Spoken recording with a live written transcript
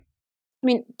I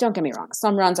mean, don't get me wrong.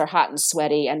 Some runs are hot and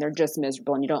sweaty and they're just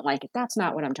miserable and you don't like it. That's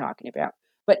not what I'm talking about.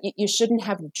 But you shouldn't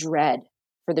have dread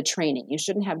for the training. You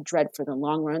shouldn't have dread for the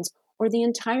long runs or the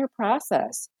entire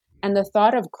process. And the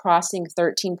thought of crossing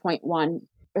 13.1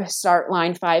 start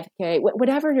line 5K,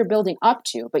 whatever you're building up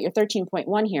to, but your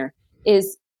 13.1 here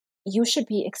is, you should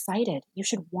be excited. You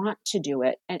should want to do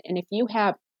it. And if you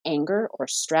have anger or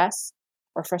stress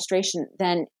or frustration,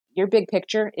 then your big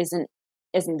picture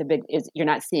you're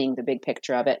not seeing the big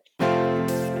picture of it.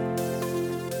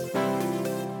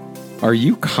 Are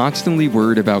you constantly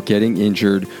worried about getting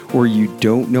injured, or you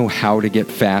don't know how to get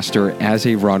faster as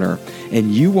a runner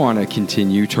and you want to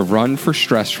continue to run for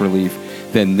stress relief?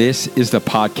 Then this is the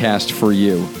podcast for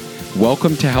you.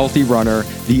 Welcome to Healthy Runner,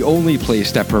 the only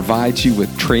place that provides you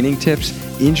with training tips,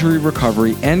 injury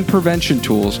recovery, and prevention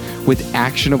tools with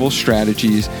actionable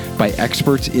strategies by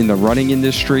experts in the running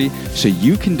industry so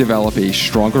you can develop a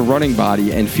stronger running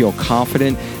body and feel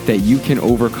confident that you can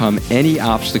overcome any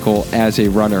obstacle as a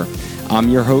runner. I'm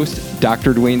your host,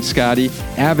 Dr. Dwayne Scotti,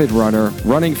 avid runner,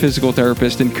 running physical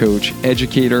therapist and coach,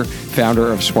 educator,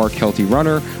 founder of Spark Healthy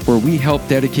Runner, where we help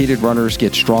dedicated runners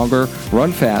get stronger,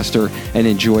 run faster, and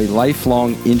enjoy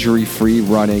lifelong injury-free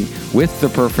running with the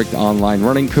perfect online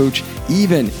running coach,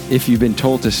 even if you've been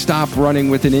told to stop running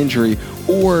with an injury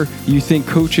or you think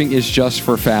coaching is just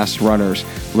for fast runners.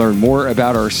 Learn more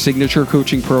about our signature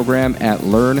coaching program at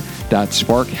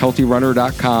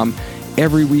learn.sparkhealthyrunner.com.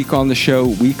 Every week on the show,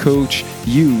 we coach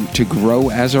you to grow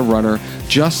as a runner,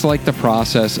 just like the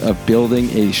process of building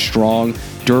a strong,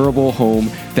 durable home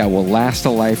that will last a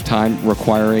lifetime,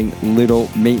 requiring little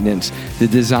maintenance. The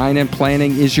design and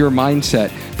planning is your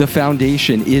mindset. The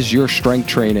foundation is your strength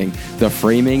training. The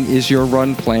framing is your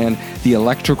run plan. The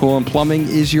electrical and plumbing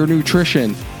is your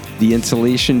nutrition. The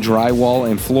insulation,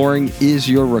 drywall, and flooring is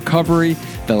your recovery.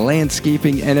 The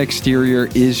landscaping and exterior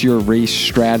is your race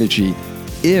strategy.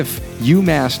 If you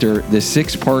master the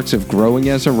 6 parts of growing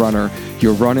as a runner,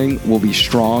 your running will be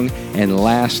strong and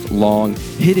last long,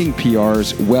 hitting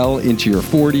PRs well into your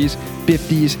 40s,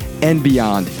 50s, and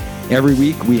beyond. Every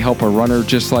week, we help a runner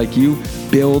just like you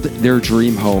build their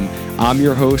dream home. I'm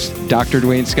your host, Dr.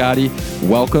 Dwayne Scotti.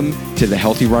 Welcome to the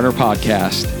Healthy Runner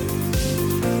Podcast.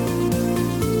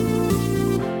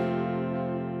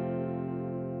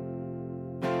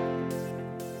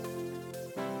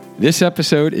 This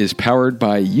episode is powered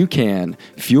by UCAN.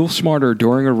 Fuel smarter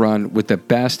during a run with the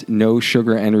best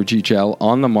no-sugar energy gel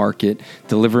on the market,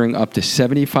 delivering up to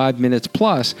 75 minutes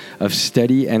plus of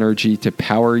steady energy to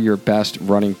power your best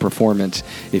running performance.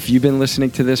 If you've been listening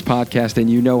to this podcast, then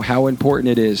you know how important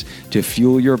it is to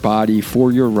fuel your body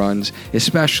for your runs,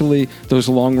 especially those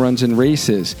long runs and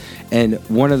races. And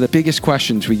one of the biggest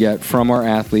questions we get from our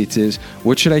athletes is,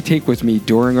 what should I take with me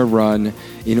during a run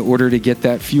in order to get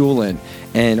that fuel in?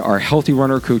 And our Healthy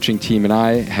Runner coaching team and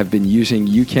I have been using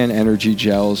UCAN Energy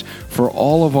Gels for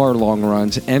all of our long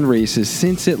runs and races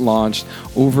since it launched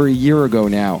over a year ago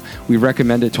now. We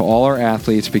recommend it to all our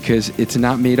athletes because it's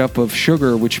not made up of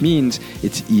sugar, which means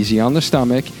it's easy on the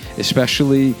stomach,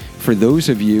 especially for those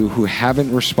of you who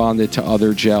haven't responded to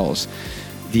other gels.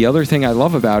 The other thing I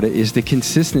love about it is the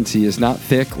consistency is not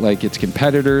thick like its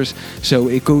competitors, so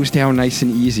it goes down nice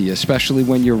and easy, especially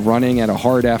when you're running at a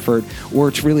hard effort or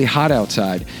it's really hot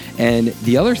outside. And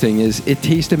the other thing is it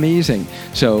tastes amazing.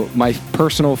 So my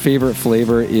personal favorite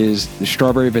flavor is the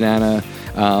strawberry banana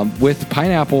with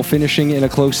pineapple finishing in a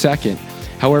close second.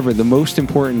 However, the most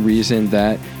important reason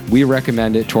that we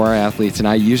recommend it to our athletes, and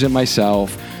I use it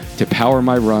myself, to power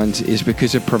my runs is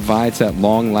because it provides that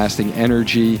long-lasting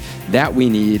energy that we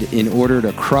need in order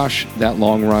to crush that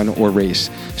long run or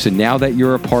race. So now that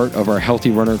you're a part of our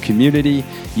Healthy Runner community,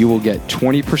 you will get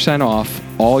 20% off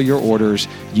all your orders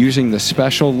using the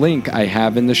special link I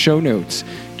have in the show notes.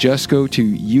 Just go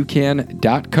to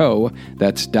ucan.co,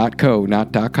 that's .co,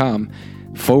 not .com,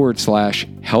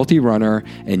 /Healthy Runner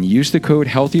and use the code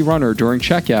Healthy Runner during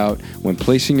checkout when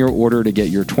placing your order to get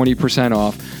your 20%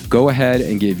 off. Go ahead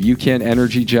and give UCAN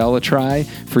Energy Gel a try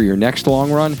for your next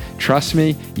long run. Trust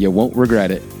me, you won't regret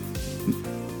it.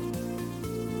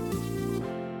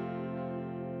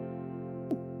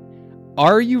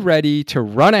 Are you ready to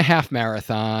run a half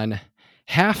marathon?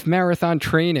 Half marathon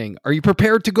training. Are you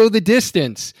prepared to go the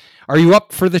distance? Are you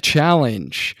up for the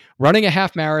challenge? Running a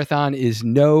half marathon is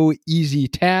no easy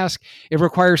task. It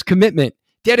requires commitment,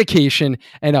 dedication,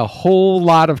 and a whole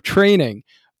lot of training.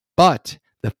 But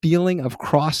the feeling of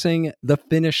crossing the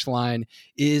finish line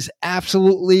is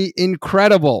absolutely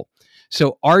incredible.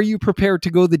 So are you prepared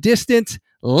to go the distance?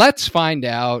 Let's find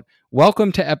out.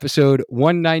 Welcome to episode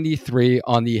 193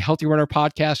 on the Healthy Runner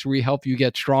Podcast, where we help you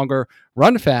get stronger,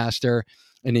 run faster,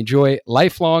 and enjoy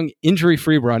lifelong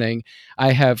injury-free running.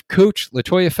 I have Coach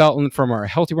LaToya Felton from our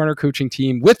Healthy Runner coaching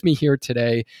team with me here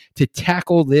today to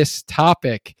tackle this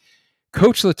topic.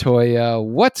 Coach LaToya,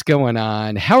 what's going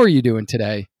on? How are you doing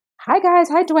today? Hi, guys.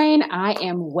 Hi, Dwayne. I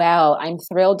am well. I'm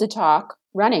thrilled to talk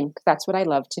running. That's what I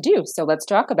love to do. So let's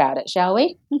talk about it, shall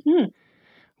we? Mm-hmm.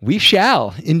 We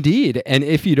shall indeed. And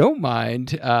if you don't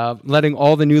mind, letting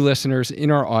all the new listeners in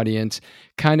our audience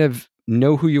kind of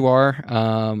know who you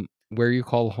are, where you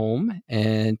call home,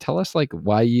 and tell us like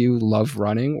why you love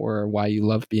running or why you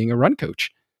love being a run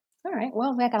coach. All right.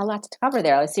 Well, I got a lot to cover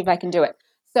there. Let's see if I can do it.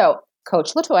 So,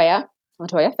 Coach LaToya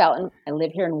Felton. I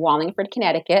live here in Wallingford,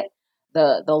 Connecticut.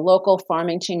 The local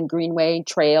Farmington Greenway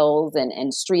trails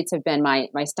and streets have been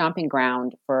my stomping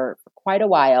ground for quite a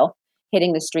while,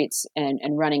 hitting the streets and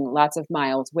running lots of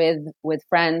miles with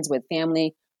friends, with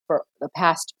family for the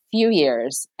past few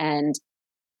years. And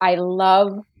I love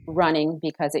running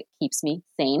because it keeps me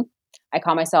sane. I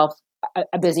call myself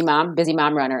a busy mom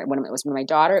runner. When it was with my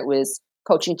daughter, it was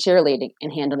coaching cheerleading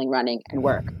and handling running and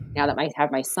work. Now that I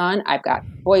have my son, I've got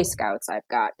Boy Scouts, I've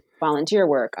got volunteer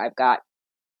work, I've got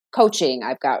coaching,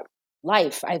 I've got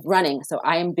life, I've running. So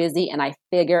I am busy and I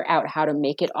figure out how to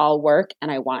make it all work.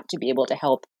 And I want to be able to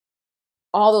help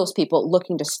all those people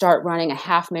looking to start running a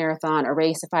half marathon, a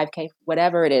race, a 5K,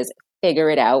 whatever it is, figure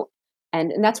it out.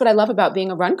 And that's what I love about being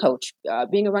a run coach.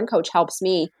 Being a run coach helps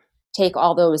me take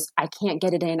all those, I can't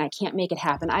get it in, I can't make it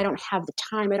happen, I don't have the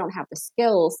time, I don't have the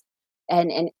skills,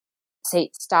 and say,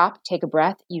 stop, take a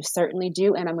breath. You certainly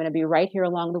do. And I'm going to be right here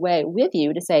along the way with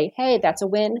you to say, hey, that's a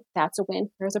win. That's a win.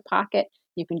 Here's a pocket.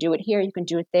 You can do it here. You can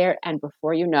do it there. And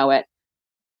before you know it,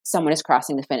 someone is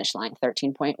crossing the finish line,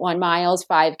 13.1 miles,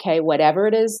 5K, whatever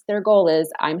it is their goal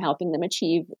is. I'm helping them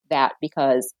achieve that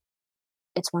because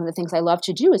it's one of the things I love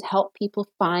to do is help people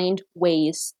find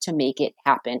ways to make it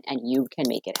happen. And you can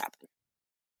make it happen.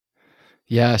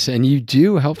 Yes, and you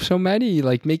do help so many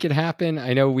like make it happen.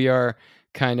 I know we are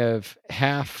kind of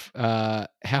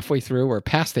halfway through or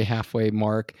past the halfway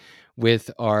mark with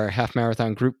our half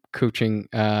marathon group coaching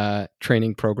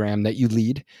training program that you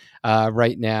lead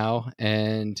right now.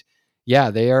 And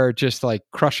yeah, they are just like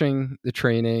crushing the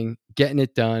training, getting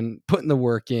it done, putting the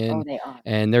work Oh, in, they are.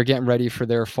 and they're getting ready for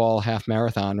their fall half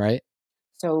marathon, right?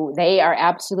 So they are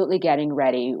absolutely getting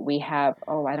ready. We have,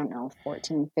 I don't know,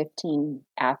 14, 15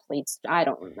 athletes. I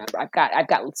don't remember. I've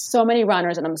got so many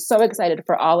runners and I'm so excited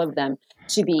for all of them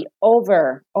to be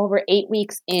over 8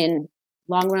 weeks in.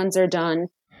 Long runs are done.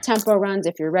 Tempo runs,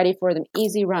 if you're ready for them,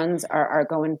 easy runs are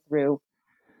going through.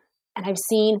 And I've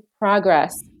seen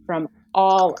progress from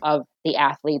all of the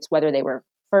athletes, whether they were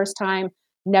first time,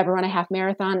 never run a half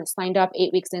marathon, signed up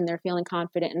 8 weeks in, they're feeling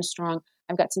confident and strong.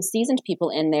 I've got some seasoned people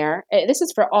in there. This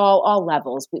is for all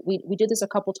levels. We do this a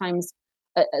couple times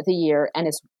the year, and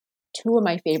it's two of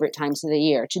my favorite times of the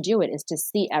year to do it is to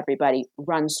see everybody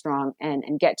run strong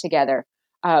and get together.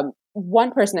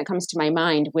 One person that comes to my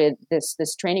mind with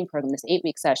this training program, this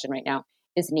 8-week session right now,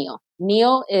 is Neil.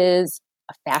 Neil is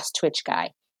a fast twitch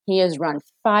guy. He has run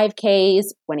 5Ks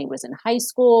when he was in high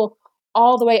school,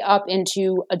 all the way up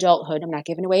into adulthood. I'm not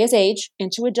giving away his age,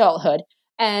 into adulthood.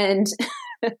 And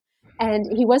and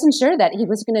he wasn't sure that he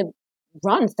was going to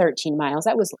run 13 miles.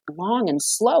 That was long and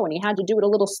slow, and he had to do it a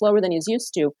little slower than he's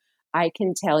used to. I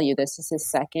can tell you this is his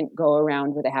second go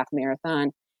around with a half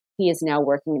marathon. He is now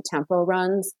working tempo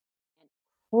runs,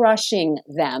 crushing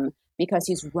them because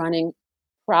he's running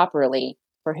properly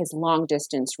for his long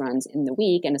distance runs in the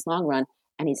week and his long run.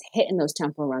 And he's hitting those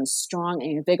tempo runs strong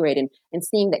and invigorated and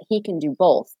seeing that he can do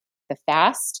both the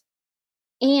fast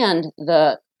and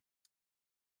the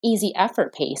easy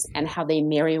effort pace and how they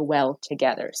marry well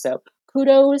together. So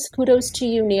kudos to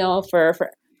you, Neil, for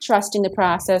trusting the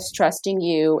process, trusting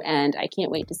you. And I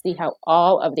can't wait to see how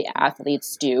all of the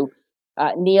athletes do.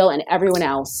 Neil and everyone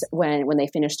else when they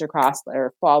finish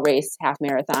their fall race, half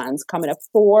marathons, coming up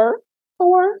 4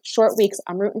 short weeks.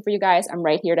 I'm rooting for you guys. I'm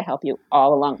right here to help you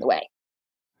all along the way.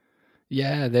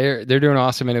 Yeah, they're doing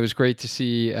awesome, and it was great to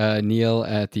see Neil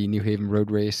at the New Haven Road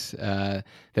Race that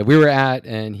we were at,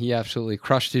 and he absolutely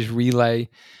crushed his relay,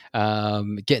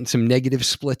 getting some negative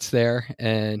splits there,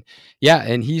 and yeah,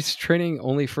 and he's training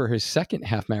only for his second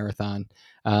half marathon,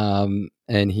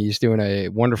 and he's doing a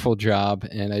wonderful job,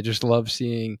 and I just love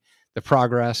seeing the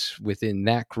progress within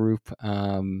that group.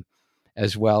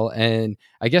 As well. And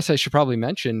I guess I should probably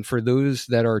mention for those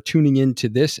that are tuning into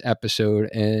this episode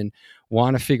and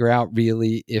want to figure out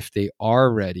really if they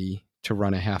are ready to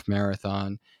run a half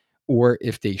marathon or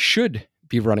if they should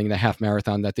be running the half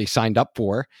marathon that they signed up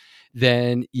for,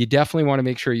 then you definitely want to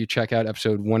make sure you check out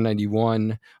episode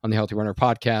 191 on the Healthy Runner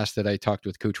podcast that I talked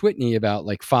with Coach Whitney about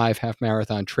like 5 half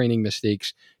marathon training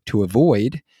mistakes to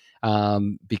avoid.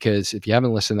 Because if you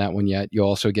haven't listened to that one yet, you'll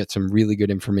also get some really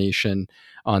good information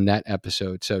on that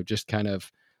episode. So just kind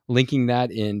of linking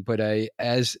that in. But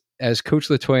as Coach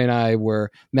LaToya and I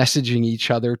were messaging each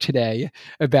other today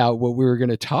about what we were going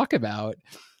to talk about,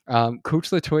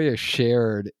 Coach LaToya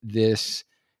shared this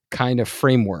kind of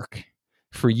framework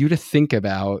for you to think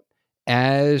about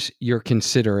as you're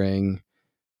considering,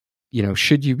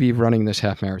 should you be running this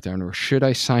half marathon or should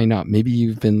I sign up? Maybe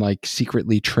you've been like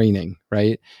secretly training,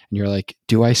 right? And you're like,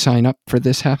 do I sign up for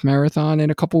this half marathon in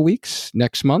a couple weeks,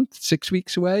 next month, 6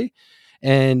 weeks away?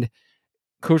 And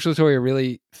Coach LaToya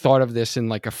really thought of this in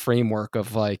like a framework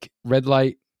of like red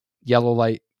light, yellow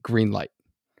light, green light.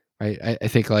 Right. I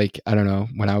think like, I don't know,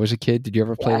 when I was a kid, did you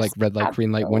ever play like red light,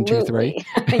 green light, 1, 2, 3?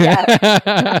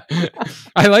 Yes.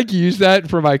 I like use that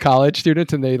for my college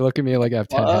students and they look at me like I have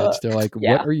 10 heads. They're like,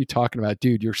 Yeah. what are you talking about?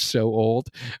 Dude, you're so old.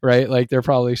 Right. Like they're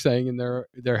probably saying in their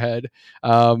head.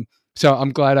 So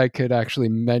I'm glad I could actually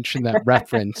mention that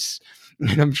reference.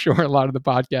 And I'm sure a lot of the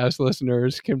podcast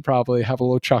listeners can probably have a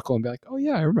little chuckle and be like, oh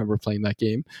yeah, I remember playing that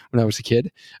game when I was a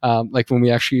kid. Like when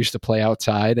we actually used to play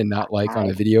outside and not like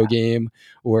on a video game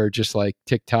or just like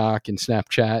TikTok and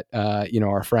Snapchat,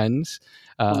 our friends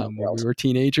when we were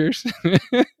teenagers.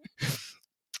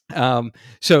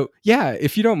 So yeah,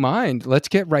 if you don't mind, let's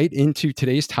get right into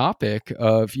today's topic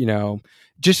of,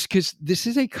 just because this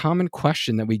is a common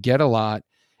question that we get a lot.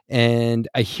 And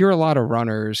I hear a lot of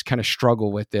runners kind of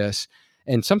struggle with this.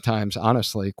 And sometimes,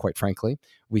 honestly, quite frankly,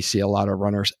 we see a lot of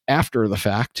runners after the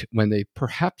fact when they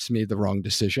perhaps made the wrong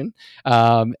decision.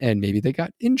 And maybe they got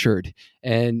injured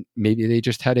and maybe they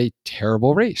just had a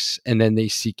terrible race. And then they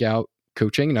seek out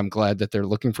coaching. And I'm glad that they're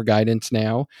looking for guidance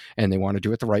now and they want to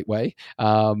do it the right way.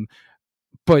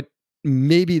 But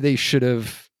maybe they should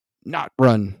have not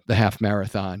run the half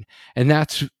marathon. And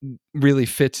that's really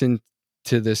fits into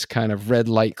this kind of red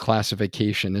light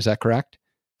classification. Is that correct?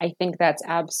 I think that's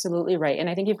absolutely right. And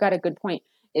I think you've got a good point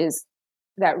is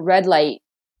that red light.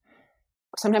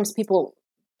 Sometimes people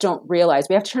don't realize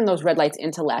we have to turn those red lights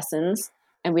into lessons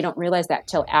and we don't realize that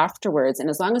till afterwards. And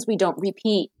as long as we don't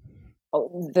repeat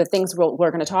the things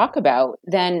we're going to talk about,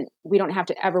 then we don't have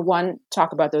to ever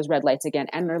talk about those red lights again.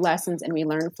 And they're lessons and we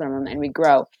learn from them and we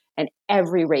grow. And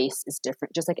every race is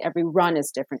different, just like every run is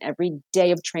different. Every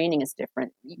day of training is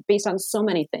different based on so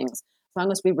many things. As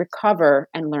long as we recover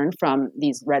and learn from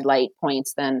these red light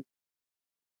points, then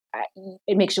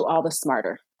it makes you all the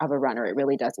smarter of a runner. It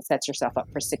really does. It sets yourself up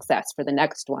for success for the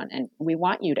next one. And we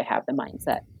want you to have the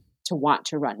mindset to want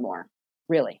to run more,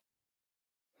 really.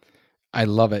 I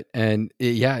love it. And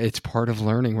it's part of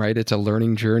learning, right? It's a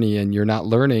learning journey and you're not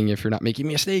learning if you're not making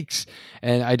mistakes.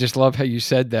 And I just love how you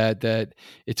said that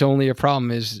it's only a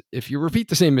problem is if you repeat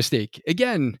the same mistake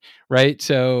again, right?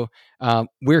 So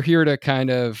we're here to kind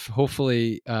of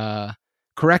hopefully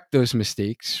correct those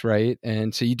mistakes, right?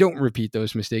 And so you don't repeat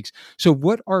those mistakes. So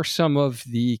what are some of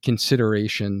the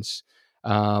considerations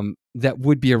that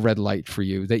would be a red light for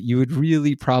you that you would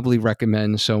really probably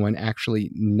recommend someone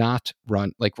actually not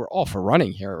run? Like we're all for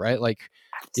running here, right? Like,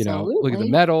 look at the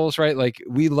medals, right? Like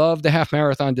we love the half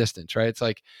marathon distance, right? It's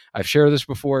like, I've shared this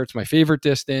before. It's my favorite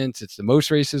distance. It's the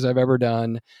most races I've ever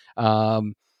done. I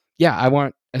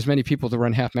want as many people to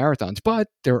run half marathons, but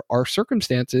there are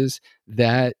circumstances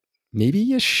that maybe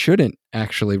you shouldn't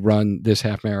actually run this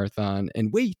half marathon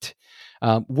and wait.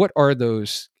 What are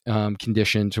those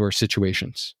conditions or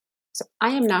situations? So I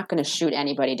am not going to shoot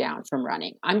anybody down from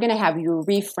running. I'm going to have you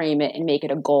reframe it and make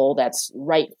it a goal that's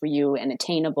right for you and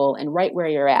attainable and right where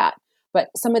you're at. But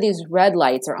some of these red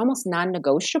lights are almost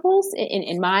non-negotiables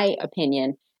in my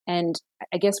opinion. And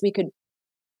I guess we could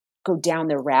go down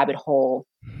the rabbit hole.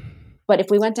 But if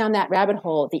we went down that rabbit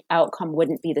hole, the outcome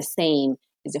wouldn't be the same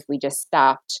as if we just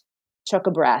stopped, took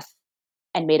a breath,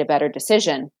 and made a better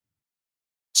decision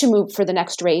to move for the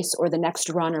next race or the next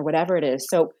run or whatever it is.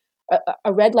 So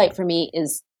a red light for me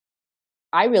is,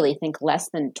 I really think, less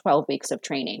than 12 weeks of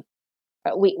training.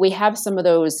 We have some of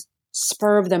those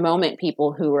spur of the moment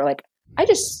people who are like, I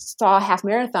just saw a half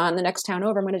marathon the next town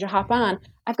over. I'm going to hop on.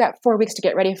 I've got 4 weeks to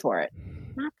get ready for it.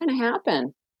 Not going to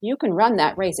happen. You can run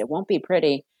that race. It won't be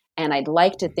pretty. And I'd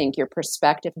like to think your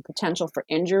perspective and potential for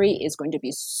injury is going to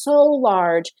be so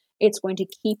large, it's going to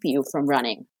keep you from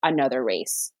running another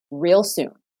race real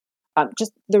soon.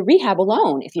 Just the rehab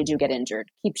alone, if you do get injured,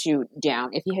 keeps you down.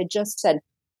 If you had just said,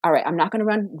 all right, I'm not going to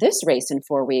run this race in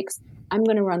 4 weeks. I'm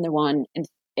going to run the one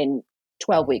in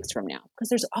 12 weeks from now, because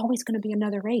there's always going to be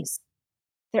another race.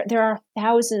 There are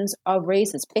thousands of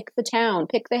races. Pick the town,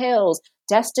 pick the hills,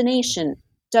 destination.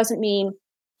 Doesn't mean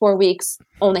 4 weeks,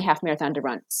 only half marathon to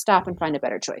run. Stop and find a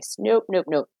better choice. Nope, nope,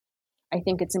 nope. I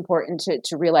think it's important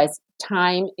to realize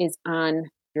time is on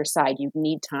your side. You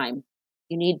need time.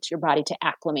 You need your body to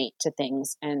acclimate to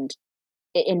things. And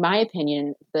in my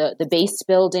opinion, the base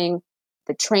building,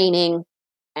 the training,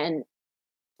 and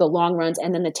the long runs,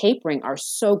 and then the tapering are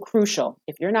so crucial.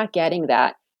 If you're not getting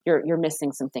that, you're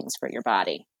missing some things for your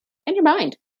body and your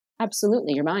mind.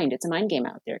 Absolutely, your mind. It's a mind game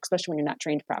out there, especially when you're not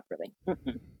trained properly.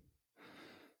 Mm-mm.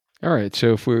 All right.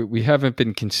 So if we haven't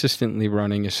been consistently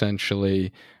running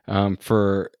essentially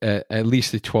for at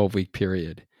least a 12-week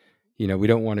period, we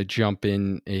don't want to jump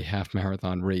in a half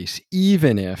marathon race,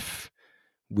 even if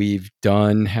we've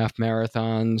done half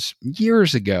marathons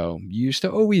years ago. You used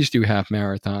to always do half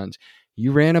marathons.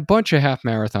 You ran a bunch of half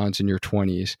marathons in your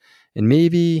 20s, and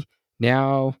maybe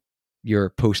now you're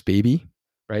post baby,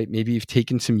 right? Maybe you've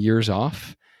taken some years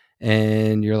off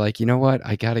and you're like, you know what?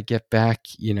 I got to get back,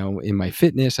 in my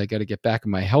fitness. I got to get back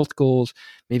in my health goals.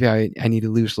 Maybe I need to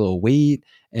lose a little weight.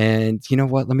 And you know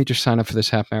what? Let me just sign up for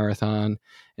this half marathon.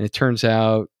 And it turns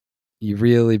out you've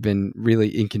really been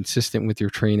really inconsistent with your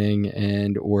training,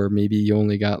 and or maybe you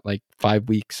only got like 5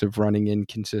 weeks of running in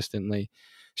consistently.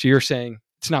 So you're saying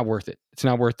it's not worth it. It's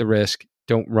not worth the risk.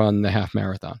 Don't run the half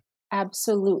marathon.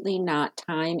 Absolutely not.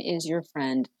 Time is your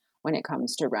friend when it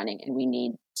comes to running, and we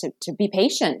need to be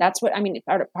patient. That's what I mean.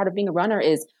 Part of being a runner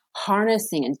is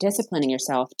harnessing and disciplining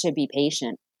yourself to be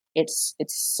patient. It's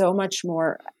so much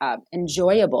more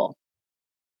enjoyable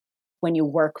when you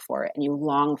work for it and you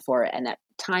long for it, and that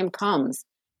time comes.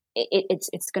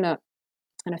 It's gonna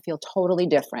feel totally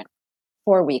different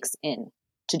 4 weeks in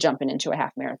to jumping into a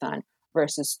half marathon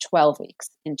versus 12 weeks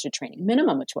into training.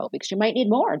 Minimum of 12 weeks. You might need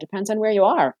more. It depends on where you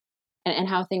are and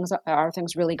how things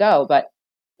really go. But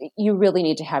you really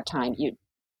need to have time.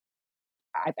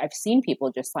 I've seen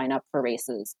people just sign up for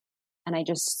races, and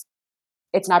it's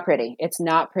not pretty. It's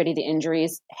not pretty. The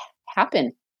injuries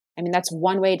happen. I mean, that's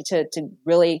one way to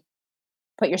really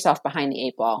put yourself behind the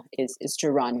eight ball is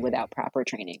to run without proper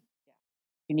training.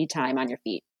 You need time on your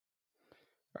feet.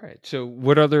 All right. So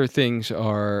what other things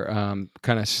are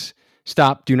kind of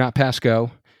stop, do not pass, go,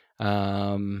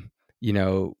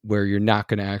 where you're not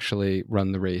going to actually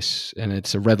run the race and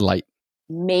it's a red light?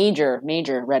 Major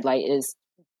red light is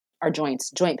our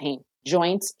joints, joint pain,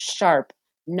 joints sharp,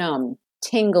 numb,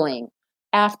 tingling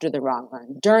after the long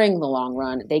run, during the long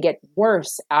run. They get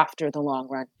worse after the long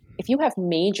run. If you have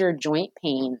major joint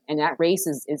pain and that race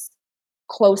is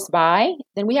close by,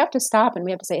 then we have to stop and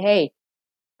we have to say, hey,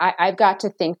 I've got to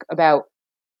think about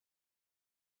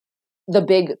the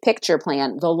big picture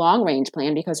plan, the long range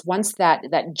plan, because once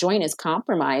that joint is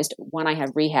compromised, one, I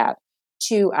have rehab.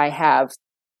 Two, I have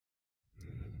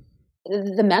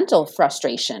the mental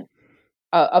frustration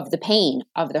of the pain,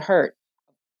 of the hurt,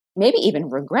 maybe even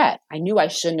regret. I knew I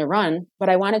shouldn't have run, but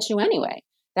I wanted to anyway.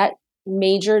 That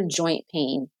major joint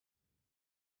pain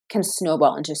can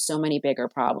snowball into so many bigger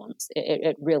problems.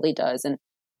 It really does. And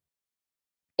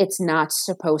it's not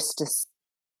supposed to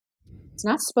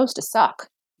suck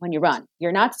when you run.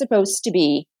 You're not supposed to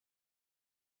be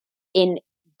in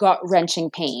gut-wrenching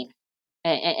pain.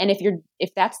 And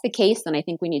if that's the case, then I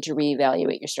think we need to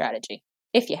reevaluate your strategy.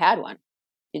 If you had one,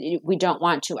 we don't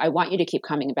want to. I want you to keep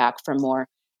coming back for more.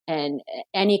 And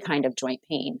any kind of joint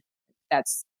pain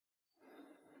that's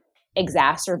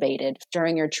exacerbated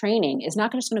during your training is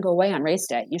not just going to go away on race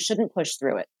day. You shouldn't push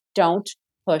through it. Don't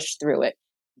push through it.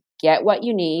 Get what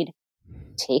you need.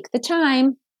 Take the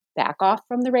time. Back off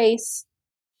from the race.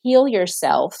 Heal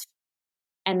yourself.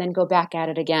 And then go back at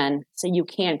it again so you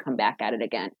can come back at it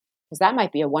again. Because that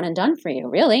might be a one and done for you,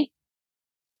 really.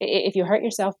 If you hurt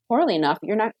yourself poorly enough,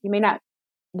 you may not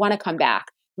want to come back.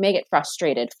 You may get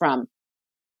frustrated from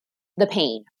the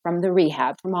pain, from the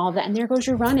rehab, from all of that. And there goes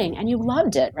your running. And you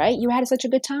loved it, right? You had such a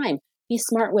good time. Be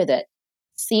smart with it.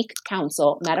 Seek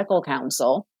counsel, medical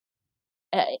counsel,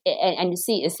 and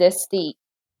see, is this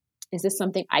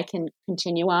something I can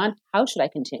continue on? How should I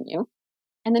continue?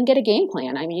 And then get a game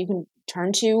plan. I mean, you can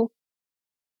turn to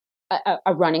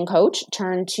a running coach,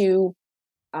 turn to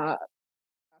a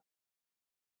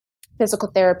physical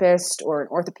therapist or an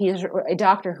orthopedist or a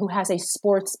doctor who has a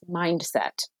sports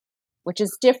mindset, which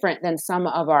is different than some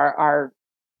of our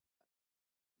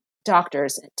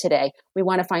doctors today. We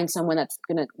want to find someone that's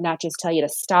going to not just tell you to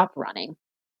stop running,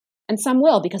 and some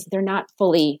will because they're not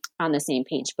fully on the same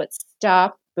page, but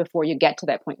stop before you get to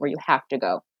that point where you have to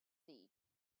go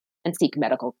and seek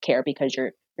medical care because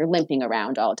you're limping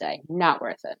around all day. Not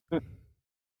worth it.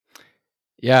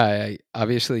 Yeah, I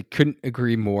obviously couldn't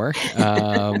agree more.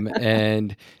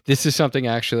 And this is something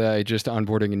actually I just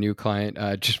onboarding a new client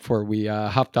just before we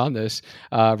hopped on this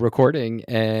recording.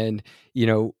 And,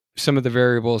 some of the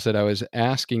variables that I was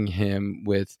asking him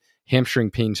with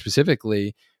hamstring pain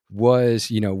specifically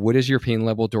was, what is your pain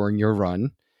level during your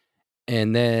run?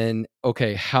 And then,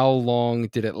 okay, how long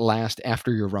did it last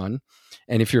after your run?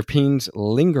 And if your pain's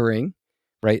lingering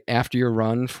right after your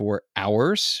run for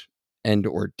hours and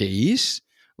or days,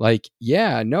 like,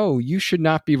 yeah, no, you should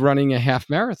not be running a half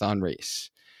marathon race.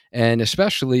 And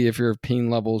especially if your pain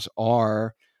levels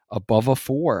are above a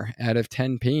 4 out of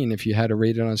 10 pain, if you had to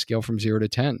rate it on a scale from 0 to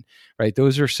 10, right?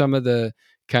 Those are some of the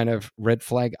kind of red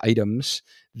flag items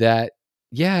that,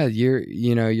 yeah,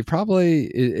 you're probably,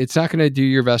 it's not going to do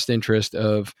your best interest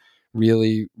of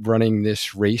really running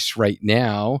this race right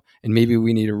now. And maybe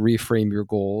we need to reframe your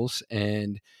goals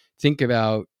and think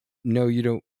about, no, you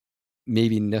don't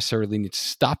maybe necessarily need to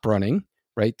stop running,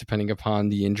 right? Depending upon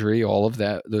the injury, all of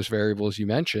that, those variables you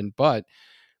mentioned, but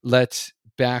let's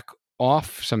back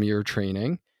off some of your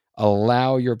training,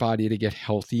 allow your body to get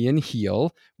healthy and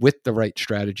heal with the right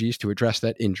strategies to address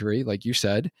that injury, like you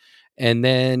said. And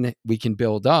then we can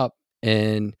build up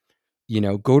and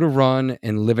go to run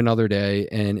and live another day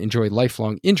and enjoy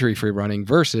lifelong injury-free running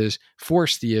versus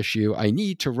force the issue. I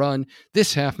need to run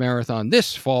this half marathon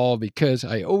this fall because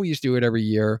I always do it every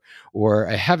year, or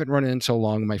I haven't run it in so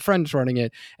long. My friend's running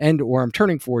it, and or I'm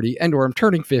turning 40, and or I'm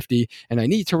turning 50, and I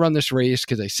need to run this race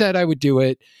because I said I would do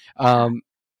it. Yeah.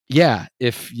 Yeah,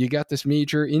 if you got this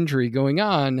major injury going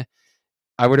on,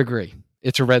 I would agree.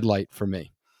 It's a red light for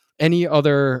me. Any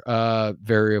other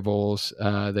variables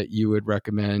that you would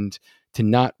recommend to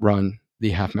not run the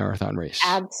half marathon race?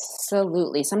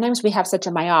 Absolutely. Sometimes we have such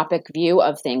a myopic view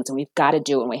of things and we've got to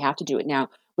do it and we have to do it now.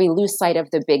 We lose sight of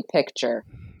the big picture.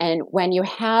 And when you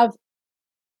have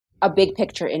a big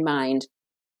picture in mind,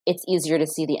 it's easier to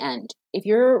see the end. If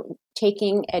you're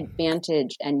taking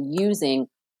advantage and using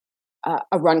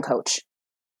a run coach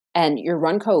and your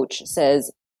run coach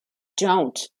says,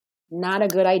 don't, not a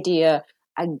good idea,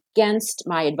 against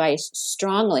my advice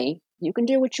strongly, you can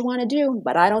do what you want to do,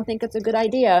 but I don't think it's a good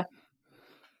idea.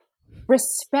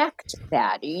 Respect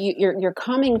that. You're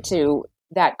coming to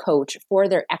that coach for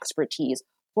their expertise,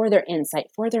 for their insight,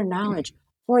 for their knowledge,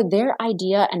 for their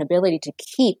idea and ability to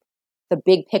keep the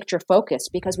big picture focus,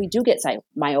 because we do get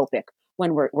myopic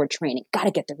when we're training. Got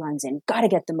to get the runs in, got to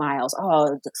get the miles.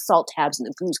 Oh, the salt tabs and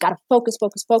the goos, got to focus,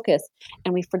 focus, focus.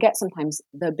 And we forget sometimes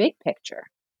the big picture.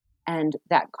 And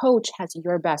that coach has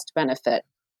your best benefit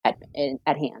at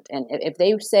hand. And if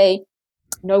they say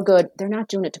no good, they're not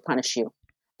doing it to punish you.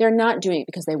 They're not doing it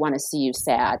because they want to see you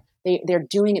sad. They're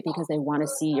doing it because they want to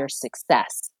see your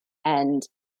success. And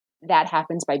that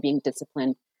happens by being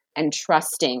disciplined and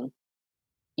trusting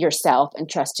yourself and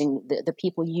trusting the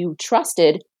people you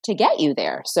trusted to get you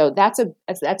there. So that's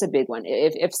a big one.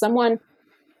 If someone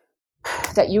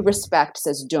that you respect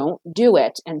says don't do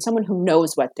it, and someone who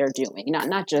knows what they're doing,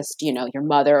 not just your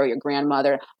mother or your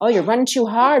grandmother, oh, you're running too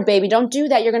hard, baby, don't do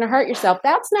that, you're going to hurt yourself.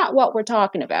 That's not what we're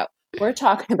talking about. We're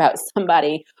talking about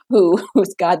somebody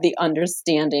who's got the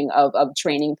understanding of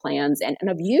training plans and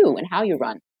of you and how you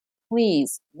run.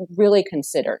 Please really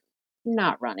consider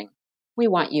not running. We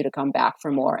want you to come back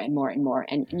for more and more and more,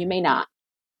 and you may not.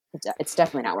 It's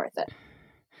definitely not worth it.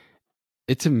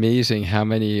 It's amazing how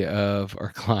many of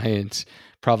our clients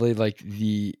probably like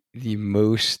the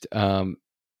most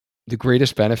the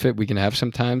greatest benefit we can have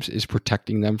sometimes is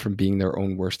protecting them from being their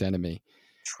own worst enemy.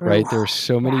 True. Right? There's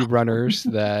so many Yeah. runners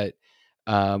that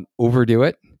overdo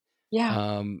it.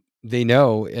 Yeah. They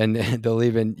know, and they'll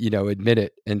even, admit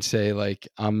it and say like,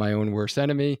 I'm my own worst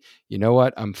enemy. You know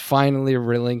what? I'm finally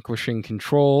relinquishing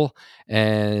control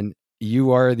and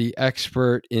you are the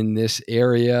expert in this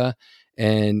area.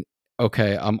 And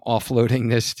okay, I'm offloading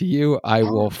this to you. I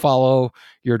Yeah. will follow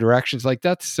your directions. Like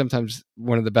that's sometimes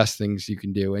one of the best things you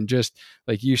can do. And just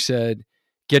like you said,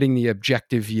 getting the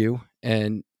objective view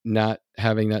and not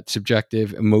having that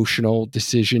subjective emotional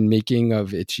decision making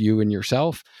of it's you and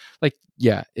yourself. Like,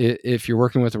 yeah, if you're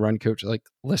working with a run coach, like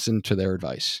listen to their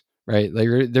advice, right? Like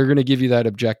they're going to give you that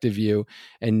objective view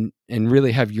and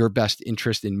really have your best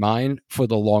interest in mind for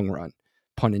the long run,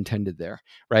 pun intended there,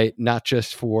 right? Not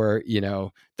just for,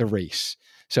 the race.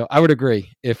 So I would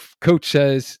agree. If coach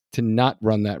says to not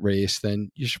run that race, then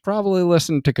you should probably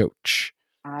listen to coach.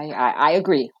 I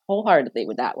agree wholeheartedly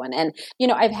with that one. And,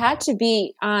 I've had to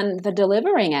be on the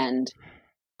delivering end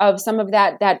of some of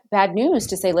that bad news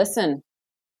to say, listen,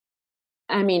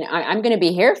 I mean, I'm going to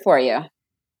be here for you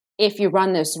if you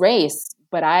run this race,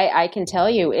 but I can tell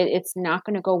you it's not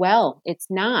going to go well. It's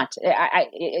not.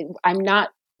 I'm not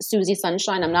Susie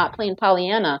Sunshine. I'm not playing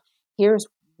Pollyanna. Here's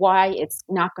why it's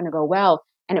not going to go well.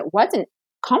 And it wasn't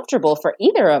comfortable for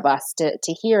either of us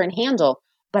to hear and handle.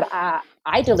 But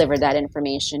I delivered that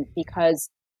information because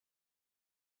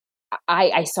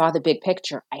I saw the big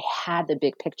picture. I had the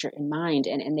big picture in mind,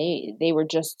 and they were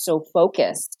just so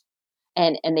focused.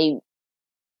 And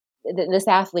this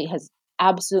athlete has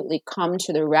absolutely come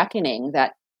to the reckoning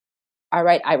that, all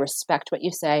right, I respect what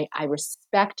you say. I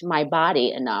respect my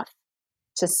body enough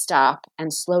to stop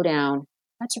and slow down.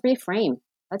 Let's reframe.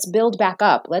 Let's build back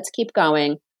up. Let's keep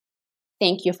going.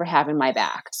 Thank you for having my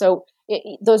back. So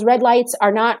those red lights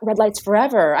are not red lights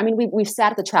forever. I mean, we've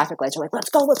sat at the traffic lights. We're like, let's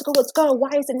go, let's go, let's go. Why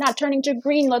is it not turning to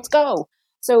green? Let's go.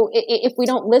 So if we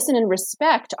don't listen and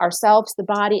respect ourselves, the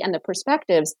body, and the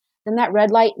perspectives, then that red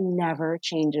light never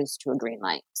changes to a green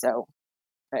light. So,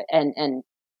 and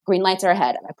green lights are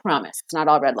ahead. I promise. It's not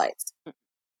all red lights.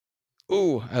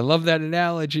 Ooh, I love that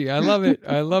analogy. I love it.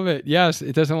 I love it. Yes,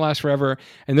 it doesn't last forever.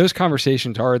 And those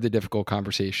conversations are the difficult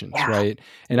conversations, Yeah. right?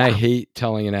 And I hate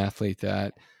telling an athlete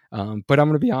that. But I'm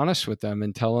going to be honest with them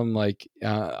and tell them, like,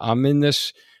 I'm in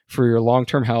this for your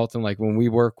long-term health. And like when we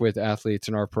work with athletes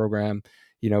in our program,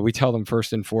 we tell them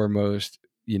first and foremost,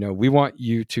 we want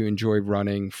you to enjoy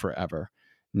running forever,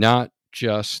 not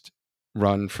just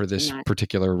run for this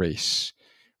particular race.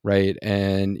 Right.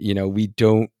 And, we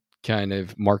don't kind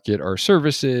of market our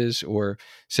services or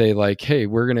say like, hey,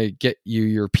 we're going to get you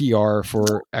your PR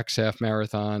for X half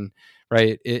marathon.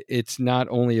 Right. It's not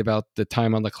only about the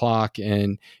time on the clock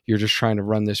and you're just trying to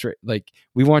run this. Like,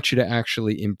 we want you to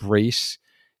actually embrace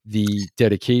the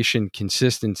dedication,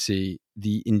 consistency,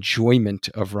 the enjoyment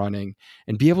of running,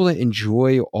 and be able to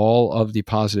enjoy all of the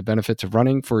positive benefits of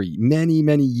running for many,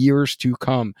 many years to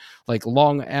come, like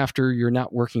long after you're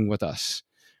not working with us.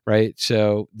 Right.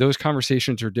 So those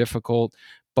conversations are difficult,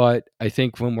 but I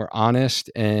think when we're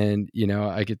honest, and,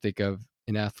 I could think of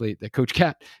an athlete that Coach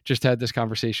Kat just had this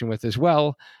conversation with as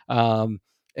well. And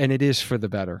it is for the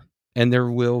better. And there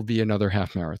will be another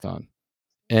half marathon.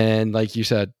 And like you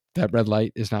said, that red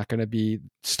light is not going to be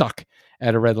stuck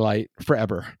at a red light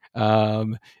forever.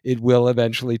 It will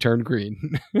eventually turn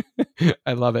green.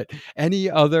 I love it. Any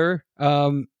other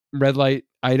red light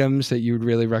items that you would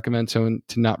really recommend someone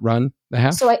to not run the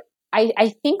half? So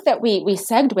I think that we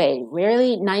segued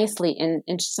really nicely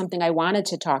into something I wanted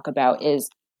to talk about is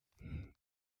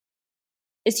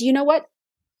you know what?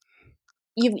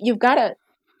 You've got to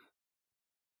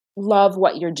love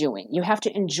what you're doing. You have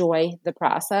to enjoy the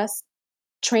process.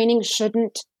 Training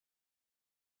shouldn't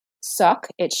suck.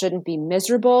 It shouldn't be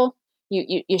miserable.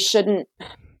 You shouldn't. I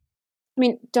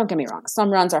mean, don't get me wrong.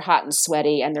 Some runs are hot and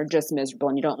sweaty and they're just miserable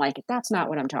and you don't like it. That's not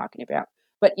what I'm talking about.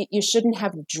 But you shouldn't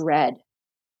have dread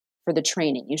for the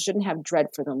training. You shouldn't have dread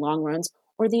for the long runs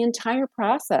or the entire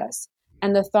process.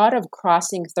 And the thought of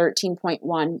crossing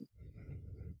 13.1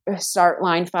 start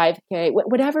line 5K,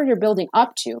 whatever you're building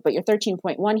up to, but your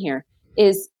 13.1 here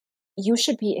is, you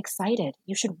should be excited.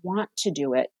 You should want to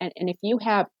do it. And if you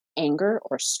have anger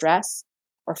or stress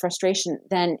or frustration,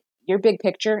 then your big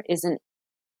picture isn't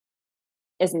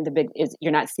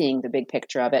you're not seeing the big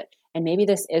picture of it. And maybe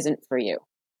this isn't for you.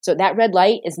 So that red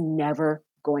light is never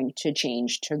going to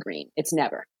change to green. It's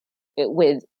never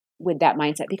with that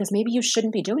mindset, because maybe you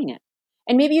shouldn't be doing it.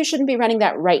 And maybe you shouldn't be running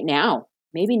that right now.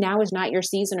 Maybe now is not your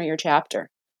season or your chapter.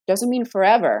 Doesn't mean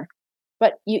forever,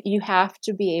 but you have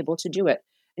to be able to do it.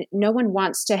 No one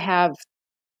wants to have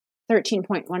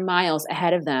 13.1 miles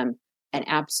ahead of them and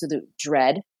absolute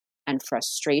dread and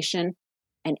frustration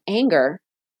and anger.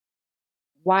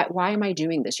 Why am I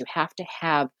doing this? You have to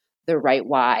have the right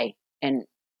why. And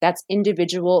that's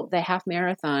individual. The half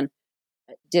marathon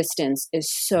distance is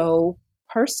so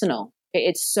personal.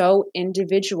 It's so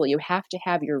individual. You have to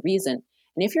have your reason.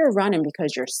 And if you're running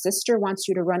because your sister wants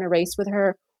you to run a race with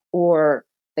her, or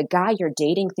the guy you're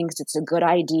dating thinks it's a good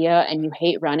idea and you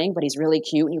hate running, but he's really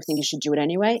cute and you think you should do it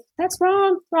anyway, that's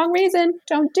wrong. Wrong reason.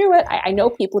 Don't do it. I know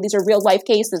people. These are real life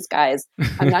cases, guys.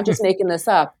 I'm not just making this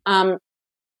up.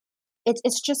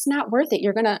 It's just not worth it.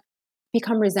 You're going to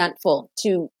become resentful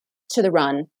to the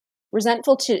run,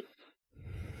 resentful to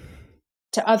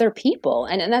other people.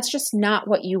 And that's just not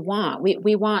what you want.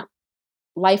 We want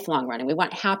lifelong running. We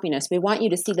want happiness. We want you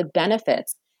to see the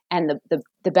benefits, and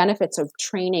the benefits of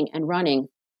training and running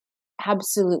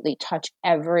absolutely touch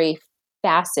every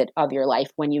facet of your life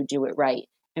when you do it right.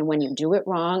 And when you do it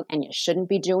wrong and you shouldn't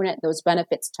be doing it, those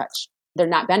benefits they're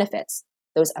not benefits.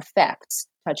 Those effects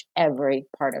touch every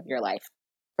part of your life,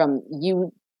 from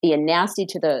you being nasty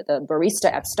to the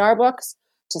barista at Starbucks,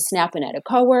 to snapping at a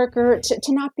coworker,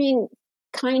 to not being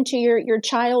kind to your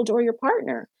child or your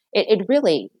partner. It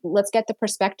really, let's get the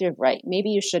perspective right.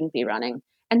 Maybe you shouldn't be running.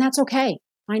 And that's okay.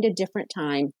 Find a different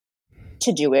time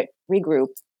to do it, regroup,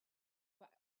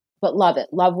 but love it.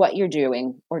 Love what you're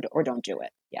doing, or don't do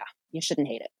it. Yeah, you shouldn't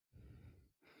hate it.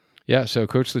 Yeah, so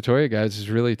Coach LaToya, guys, is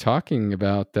really talking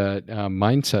about that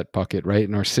mindset bucket, right?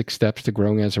 And our 6 steps to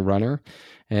growing as a runner,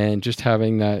 and just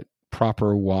having that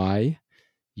proper why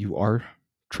you are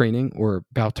training or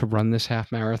about to run this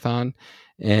half marathon,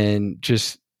 and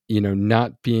just,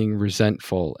 not being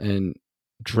resentful and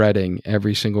dreading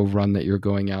every single run that you're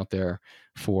going out there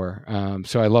for.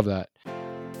 So I love that.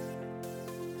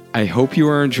 I hope you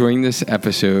are enjoying this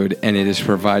episode and it is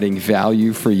providing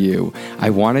value for you. I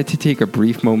wanted to take a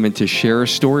brief moment to share a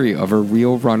story of a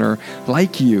real runner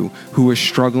like you who is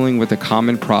struggling with a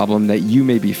common problem that you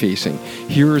may be facing.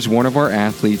 Here is one of our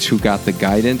athletes who got the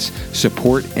guidance,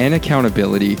 support, and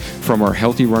accountability from our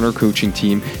Healthy Runner coaching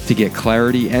team to get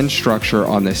clarity and structure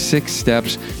on the 6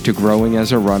 steps to growing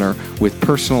as a runner with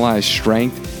personalized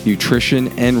strength, nutrition,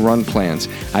 and run plans.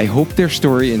 I hope their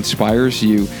story inspires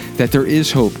you that there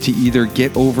is hope to either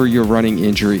get over your running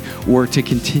injury or to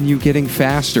continue getting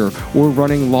faster or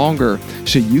running longer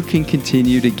so you can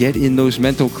continue to get in those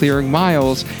mental clearing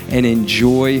miles and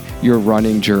enjoy your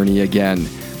running journey again.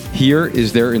 Here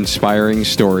is their inspiring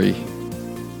story.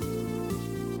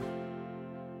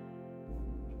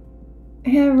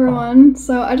 Hey everyone,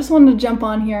 so I just wanted to jump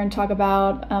on here and talk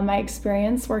about my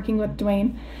experience working with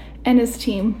Dwayne and his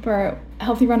team for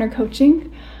Healthy Runner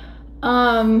coaching.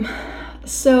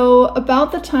 So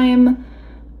about the time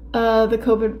the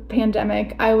COVID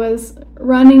pandemic, I was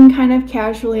running kind of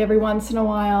casually every once in a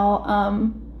while,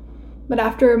 but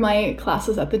after my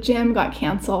classes at the gym got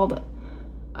canceled,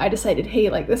 I decided, hey,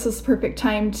 this is the perfect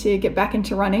time to get back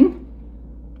into running.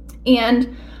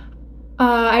 And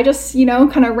I just,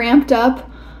 kind of ramped up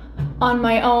on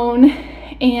my own,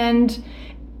 and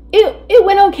it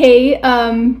went okay,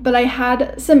 but I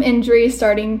had some injuries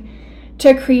starting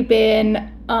to creep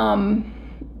in.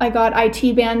 I got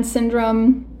IT band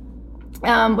syndrome,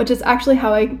 which is actually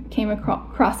how I came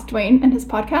across Dwayne and his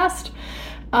podcast.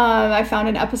 I found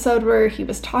an episode where he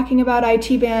was talking about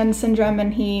IT band syndrome,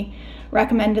 and he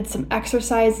recommended some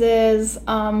exercises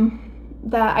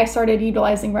that I started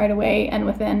utilizing right away, and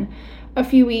within a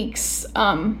few weeks,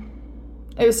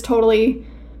 it was totally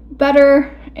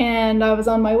better, and I was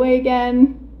on my way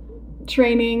again,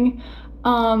 training,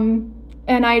 and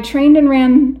I trained and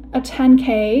ran a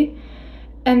 10K,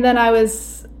 and then I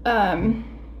was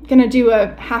gonna do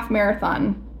a half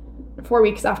marathon 4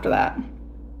 weeks after that,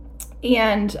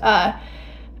 and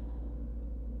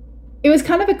it was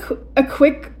kind of a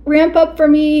quick ramp up for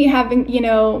me, having,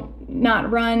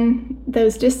 not run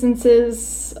those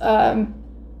distances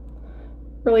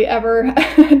really ever.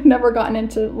 Never gotten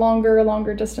into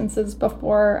longer distances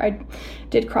before. I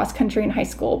did cross country in high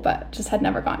school, but just had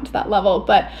never gotten to that level.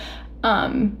 But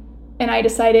and I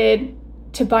decided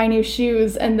to buy new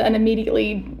shoes and then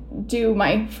immediately do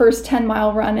my first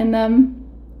 10-mile run in them.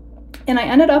 And I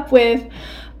ended up with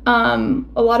a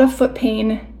lot of foot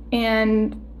pain,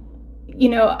 and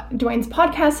Dwayne's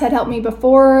podcast had helped me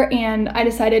before, and I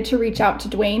decided to reach out to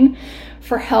Dwayne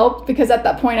for help, because at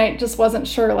that point I just wasn't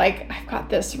sure, I've got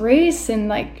this race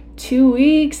in 2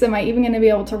 weeks, am I even going to be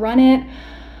able to run it?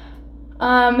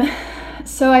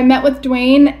 So I met with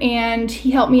Dwayne, and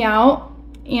he helped me out,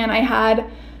 and I had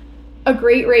a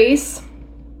great race,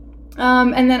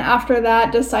 and then after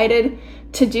that decided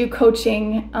to do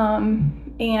coaching,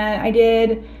 and I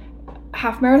did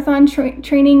half marathon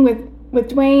training with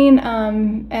Dwayne,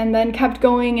 and then kept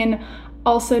going and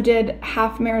also did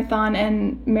half marathon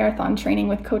and marathon training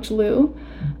with Coach Lou.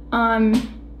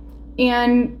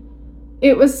 And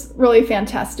it was really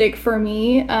fantastic for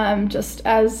me, just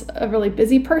as a really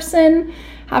busy person,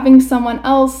 having someone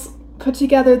else put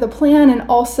together the plan and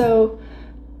also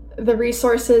the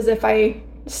resources if I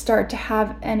start to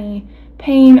have any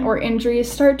pain or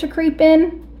injuries start to creep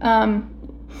in.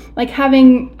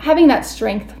 Having that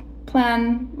strength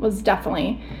plan was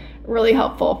definitely really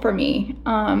helpful for me.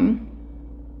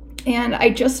 And I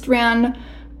just ran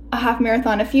a half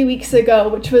marathon a few weeks ago,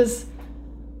 which was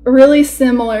really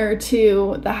similar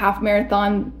to the half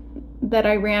marathon that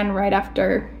I ran right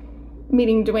after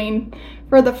meeting Dwayne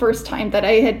for the first time, that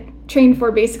I had trained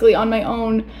for basically on my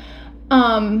own.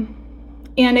 And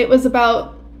it was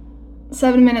about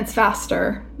 7 minutes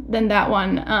faster than that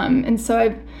one. And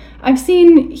so I've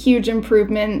seen huge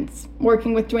improvements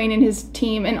working with Dwayne and his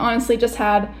team, and honestly just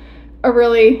had a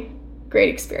really great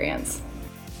experience.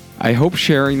 I hope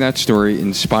sharing that story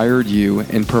inspired you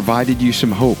and provided you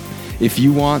some hope. If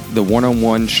you want the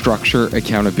one-on-one structure,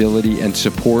 accountability, and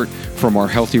support from our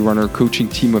Healthy Runner coaching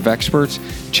team of experts,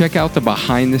 check out the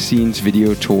behind-the-scenes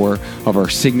video tour of our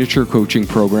signature coaching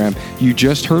program you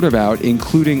just heard about,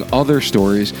 including other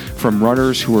stories from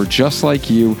runners who are just like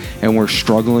you and were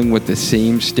struggling with the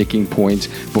same sticking points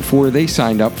before they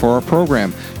signed up for our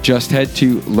program. Just head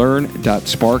to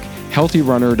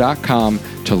learn.sparkhealthyrunner.com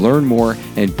to learn more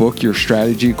and book your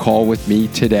strategy call with me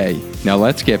today. Now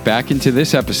let's get back into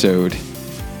this episode.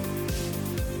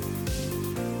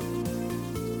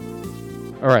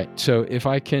 All right. So if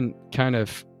I can kind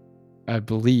of, I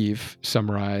believe,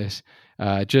 summarize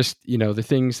just, the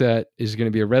things that is going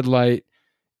to be a red light,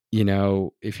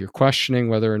 if you're questioning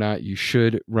whether or not you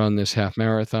should run this half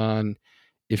marathon,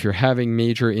 if you're having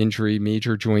major injury,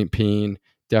 major joint pain,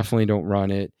 definitely don't run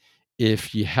it.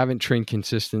 If you haven't trained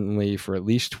consistently for at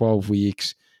least 12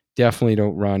 weeks, definitely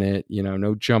don't run it.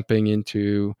 No jumping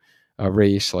into a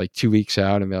race like 2 weeks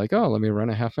out and be like, oh, let me run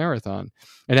a half marathon.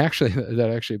 And actually, that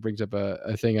actually brings up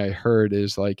a thing I heard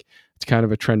is like, it's kind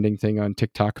of a trending thing on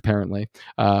TikTok, apparently.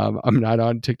 I'm not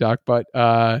on TikTok, but,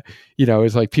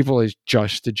 it's like people is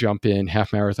just to jump in half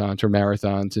marathons or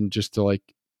marathons and just to like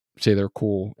say they're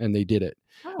cool and they did it.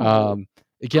 Oh,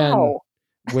 Again, wow.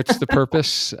 what's the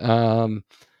purpose?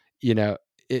 You know,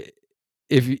 it,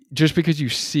 if just because you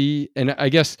see, and I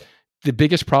guess the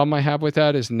biggest problem I have with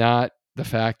that is not the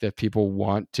fact that people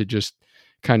want to just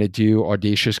kind of do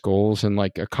audacious goals and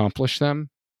like accomplish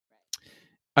them.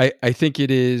 I think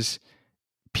it is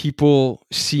people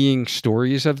seeing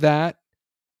stories of that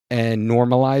and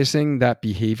normalizing that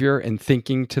behavior and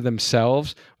thinking to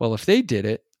themselves, well, if they did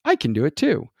it, I can do it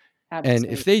too. And if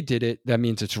Absolutely. they did it, that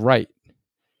means it's right.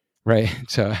 Right.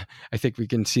 So I think we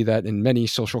can see that in many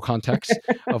social contexts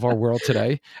of our world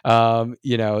today.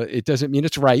 It doesn't mean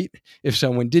it's right if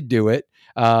someone did do it.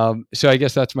 So I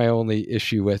guess that's my only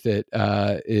issue with it,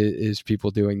 is people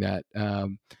doing that.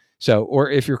 Or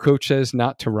if your coach says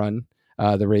not to run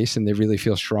the race and they really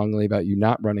feel strongly about you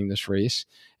not running this race.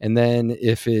 And then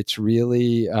if it's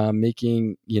really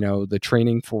making, the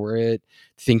training for it,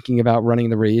 thinking about running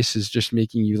the race is just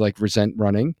making you like resent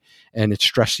running and it's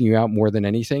stressing you out more than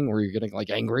anything, or you're getting like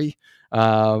angry,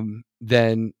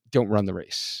 then don't run the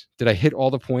race. Did I hit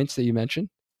all the points that you mentioned?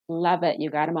 Love it. You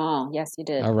got them all. Yes, you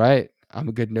did. All right. I'm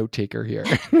a good note taker here.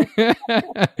 You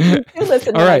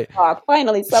listen All when I right. talk.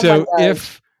 Finally, someone So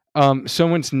does. if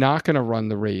someone's not going to run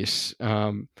the race,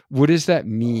 what does that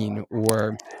mean?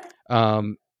 Or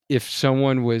if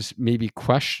someone was maybe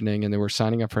questioning and they were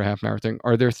signing up for a half marathon,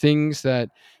 are there things that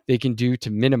they can do to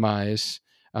minimize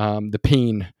the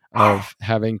pain of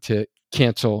having to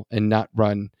cancel and not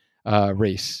run a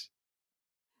race?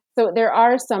 So there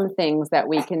are some things that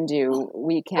we can do.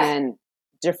 We can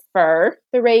defer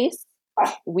the race.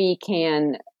 We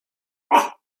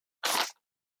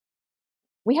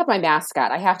have my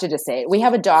mascot. I have to just say it. We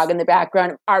have a dog in the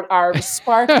background. Our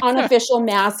Spark unofficial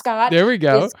mascot There we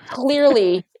go. is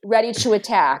clearly ready to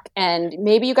attack. And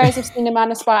maybe you guys have seen him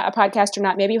on a podcast or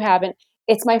not. Maybe you haven't.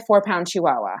 It's my 4-pound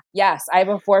Chihuahua. Yes, I have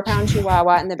a 4-pound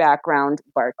Chihuahua in the background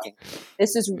barking.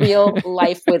 This is real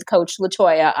life with Coach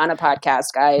LaToya on a podcast,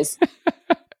 guys. I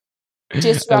love it.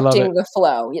 Disrupting the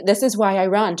flow. This is why I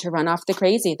run, to run off the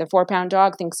crazy. The 4-pound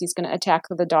dog thinks he's going to attack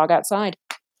the dog outside.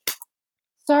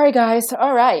 Sorry, guys.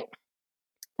 All right.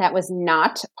 That was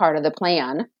not part of the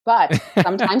plan, but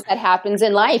sometimes that happens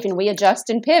in life and we adjust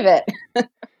and pivot.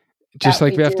 Just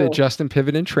like we have to do. adjust and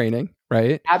pivot in training,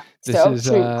 right? This So is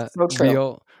true. So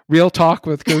true. real talk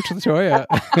with Coach LaToya.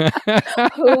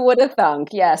 Who would have thunk?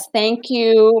 Yes. Thank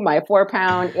you, my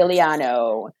 4-pound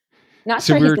Iliano. Not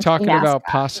So sure we he's were the talking mascot. about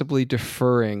possibly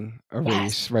deferring a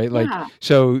race, right? Like, Yeah.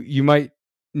 so you might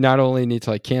not only need to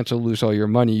like cancel, lose all your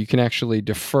money, you can actually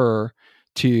defer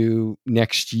to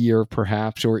next year,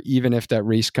 perhaps, or even if that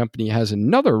race company has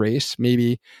another race,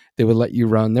 maybe they would let you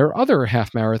run their other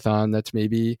half marathon that's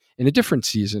maybe in a different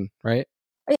season, right?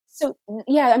 So,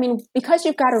 yeah, I mean, because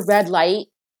you've got a red light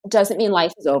doesn't mean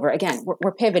life is over. Again,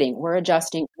 we're pivoting, we're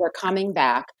adjusting, we're coming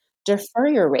back. Defer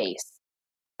your race.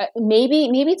 Maybe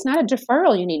it's not a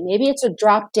deferral you need. Maybe it's a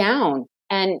drop down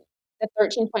and the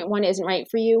 13.1 isn't right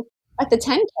for you, but the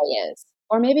 10K is.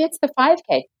 Or maybe it's the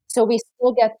 5K. So we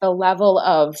still get the level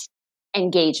of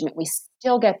engagement. We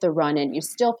still get the run in. You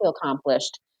still feel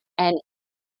accomplished. And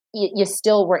you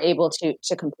still were able to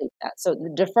complete that. So the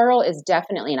deferral is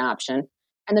definitely an option.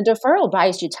 And the deferral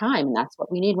buys you time. And that's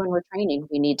what we need when we're training.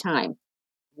 We need time.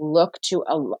 Look to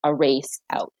a race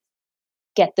out.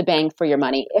 Get the bang for your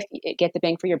money. Get the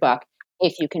bang for your buck.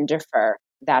 If you can defer,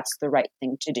 that's the right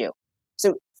thing to do.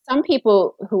 So some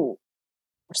people who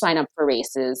sign up for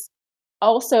races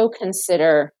also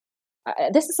consider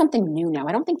This is something new now.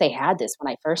 I don't think they had this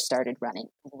when I first started running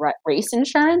race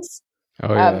insurance.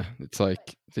 Oh yeah, it's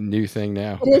like the new thing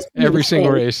now. It is the new Every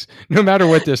single thing. race, no matter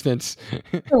what distance.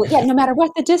 So, yeah, no matter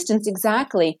what the distance,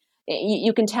 exactly.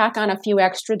 You can tack on a few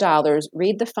extra dollars,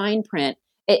 read the fine print.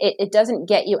 It doesn't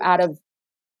get you out of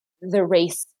the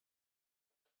race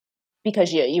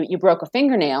because you broke a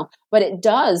fingernail, but it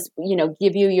does,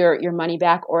 give you your money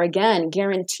back, or again,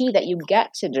 guarantee that you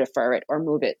get to defer it or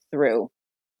move it through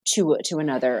to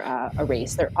another a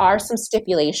race. There are some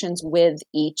stipulations with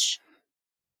each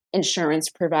insurance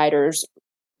provider's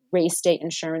race state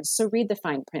insurance. So read the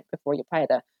fine print before you pay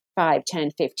the $5,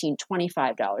 $10, $15,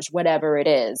 $25, whatever it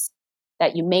is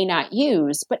that you may not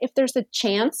use. But if there's a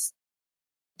chance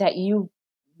that you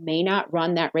may not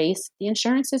run that race, the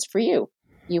insurance is for you.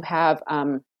 You have, I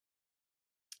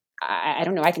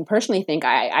don't know, I can personally think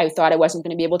I thought I wasn't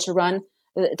going to be able to run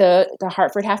the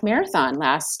Hartford Half Marathon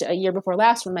a year before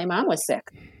last when my mom was sick.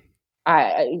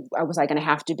 Was I going to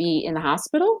have to be in the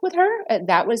hospital with her?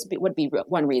 That would be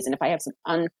one reason. If I have some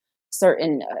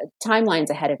uncertain timelines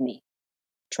ahead of me,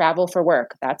 travel for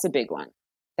work, that's a big one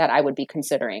that I would be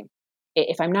considering.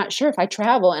 If I'm not sure if I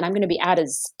travel and I'm going to be out of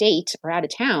state or out of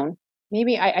town,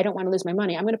 maybe I don't want to lose my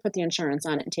money. I'm going to put the insurance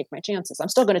on it and take my chances. I'm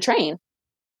still going to train,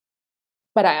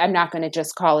 but I'm not going to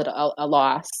just call it a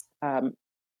loss.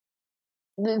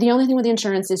 The only thing with the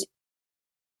insurance is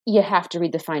you have to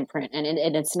read the fine print, and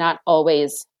it's not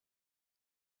always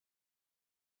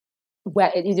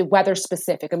weather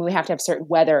specific. I mean, we have to have certain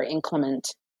weather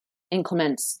increments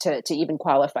to even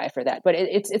qualify for that. But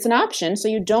it's an option, so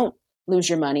you don't lose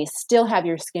your money, still have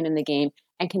your skin in the game,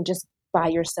 and can just buy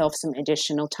yourself some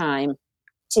additional time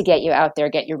to get you out there,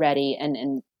 get you ready,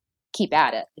 and keep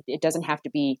at it. It doesn't have to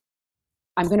be,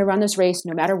 I'm going to run this race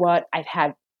no matter what. I've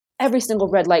had every single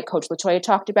red light coach LaToya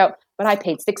talked about, but I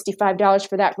paid $65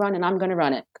 for that run and I'm going to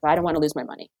run it because I don't want to lose my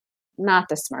money. Not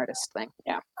the smartest thing.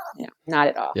 Yeah, not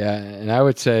at all. Yeah, and I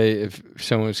would say if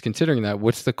someone was considering that,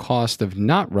 what's the cost of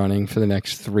not running for the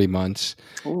next 3 months?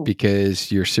 Ooh.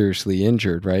 Because you're seriously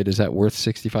injured, right? Is that worth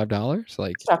 $65?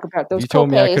 Like, talk about those. If you told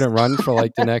me I couldn't run for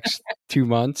like the next 2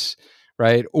 months,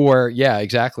 right? Or yeah,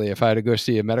 exactly. If I had to go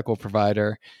see a medical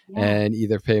provider and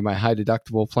either pay my high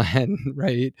deductible plan,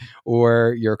 right,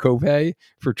 or your copay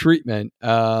for treatment,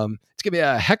 it's gonna be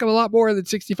a heck of a lot more than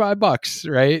 $65,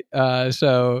 right?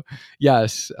 So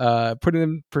yes, put it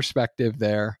in perspective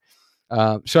there.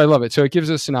 So I love it. So it gives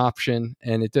us an option,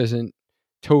 and it doesn't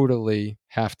totally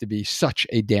have to be such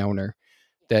a downer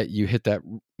that you hit that,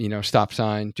 stop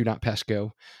sign, do not pass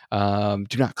go,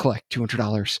 do not collect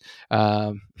 $200.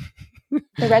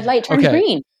 The red light turned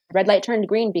green. The red light turned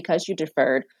green because you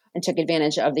deferred and took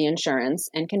advantage of the insurance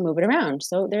and can move it around.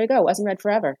 So there you go. It wasn't red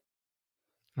forever.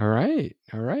 All right.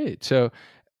 So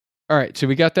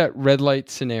we got that red light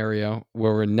scenario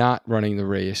where we're not running the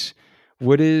race.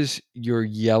 What is your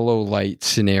yellow light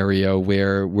scenario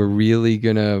where we're really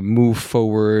going to move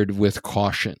forward with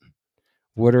caution?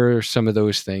 What are some of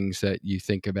those things that you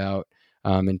think about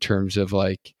in terms of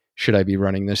like, should I be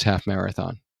running this half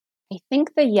marathon? I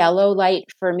think the yellow light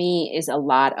for me is a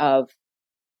lot of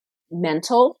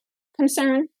mental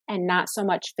concern and not so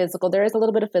much physical. There is a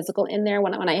little bit of physical in there.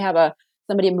 When I have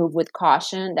somebody move with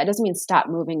caution, that doesn't mean stop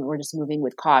moving. We're just moving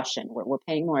with caution. We're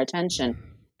paying more attention.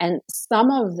 And some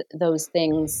of those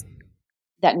things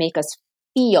that make us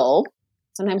feel,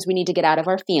 sometimes we need to get out of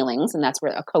our feelings, and that's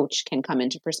where a coach can come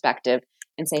into perspective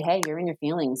and say, hey, you're in your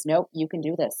feelings. Nope, you can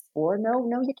do this. Or no,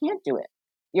 you can't do it.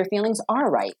 Your feelings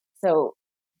are right. So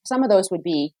some of those would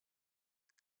be,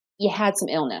 you had some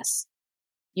illness.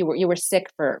 You were sick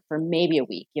for maybe a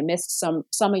week. You missed some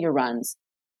of your runs,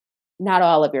 not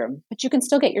all of your, but you can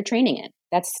still get your training in.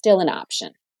 That's still an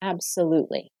option.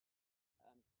 Absolutely.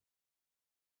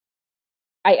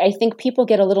 I think people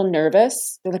get a little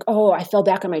nervous. They're like, oh, I fell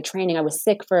back on my training. I was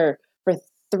sick for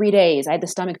 3 days. I had the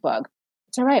stomach bug.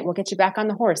 It's all right. We'll get you back on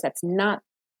the horse. That's not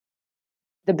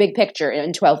the big picture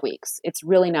in 12 weeks. It's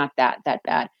really not that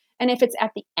bad. And if it's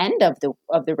at the end of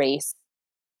the race,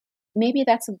 maybe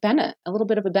that's a little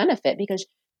bit of a benefit because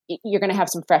you're going to have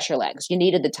some fresher legs. You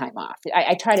needed the time off.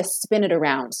 I try to spin it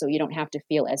around so you don't have to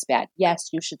feel as bad. Yes,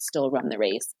 you should still run the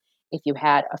race if you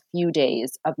had a few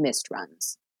days of missed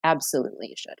runs. Absolutely,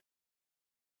 you should.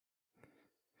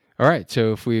 All right.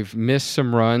 So if we've missed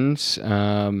some runs,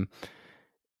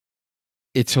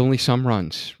 it's only some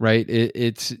runs, right?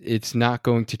 It's not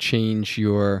going to change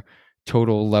your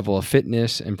total level of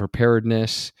fitness and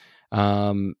preparedness.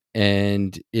 And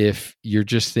if you're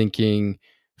just thinking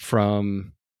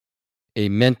from a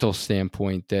mental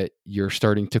standpoint that you're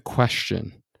starting to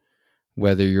question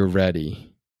whether you're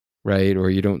ready, right?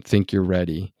 Or you don't think you're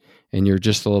ready. and you're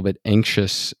just a little bit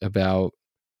anxious about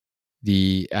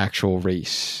the actual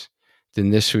race, then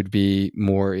this would be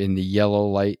more in the yellow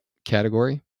light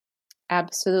category.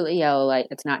 Absolutely yellow light.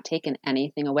 It's not taking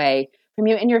anything away from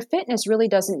you. And your fitness really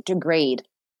doesn't degrade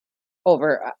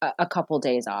over a couple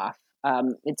days off.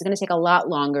 It's going to take a lot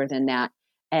longer than that.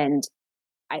 And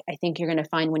I think you're going to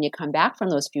find when you come back from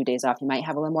those few days off, you might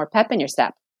have a little more pep in your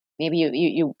step. Maybe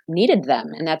you needed them,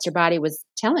 and that's your body was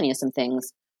telling you some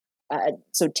things.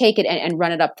 So take it and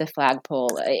run it up the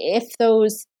flagpole. If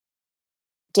those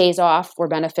days off were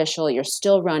beneficial, you're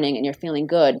still running and you're feeling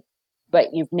good, but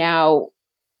you've now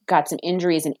got some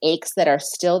injuries and aches that are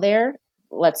still there,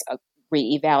 let's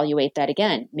reevaluate that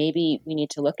again. Maybe we need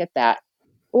to look at that.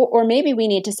 Or maybe we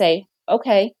need to say,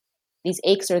 okay, these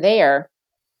aches are there,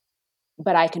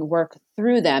 but I can work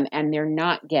through them and they're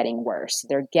not getting worse.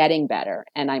 They're getting better.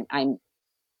 And I'm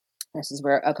this is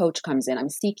where a coach comes in. I'm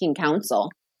seeking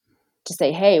counsel to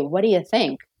say, hey, what do you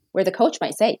think? Where the coach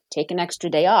might say, take an extra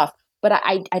day off. But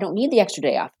I don't need the extra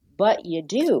day off. But you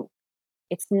do.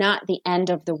 It's not the end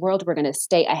of the world. We're going to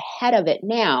stay ahead of it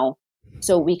now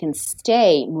so we can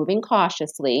stay moving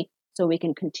cautiously so we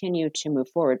can continue to move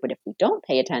forward. But if we don't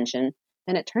pay attention,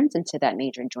 then it turns into that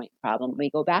major joint problem. We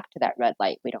go back to that red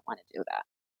light. We don't want to do that.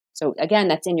 So again,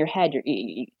 that's in your head.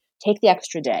 You take the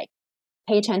extra day.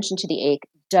 Pay attention to the ache.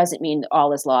 Doesn't mean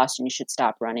all is lost and you should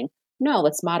stop running. No,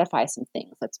 let's modify some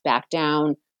things. Let's back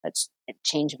down. Let's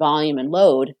change volume and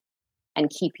load and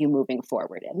keep you moving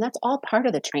forward. And that's all part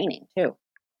of the training too.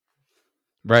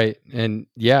 Right. And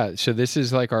yeah, so this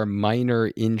is like our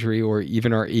minor injury or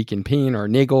even our ache and pain, our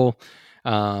niggle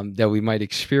that we might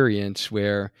experience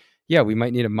where, yeah, we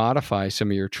might need to modify some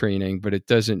of your training, but it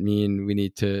doesn't mean we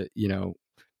need to,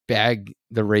 bag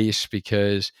the race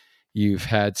because you've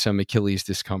had some Achilles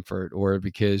discomfort or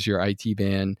because your IT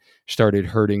band started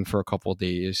hurting for a couple of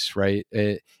days, right?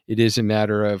 It is a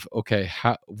matter of, okay,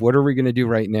 what are we going to do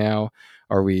right now?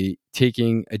 Are we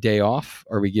taking a day off?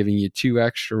 Are we giving you 2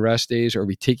 extra rest days? Are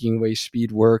we taking away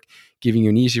speed work, giving you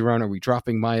an easy run? Are we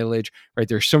dropping mileage, right?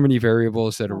 There's so many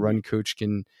variables that a run coach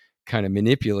can kind of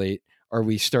manipulate. Are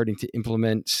we starting to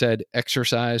implement said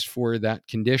exercise for that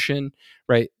condition,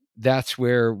 right? That's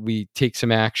where we take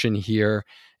some action here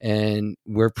and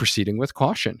we're proceeding with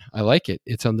caution. I like it.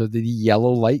 It's under the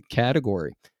yellow light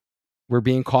category. We're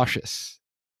being cautious.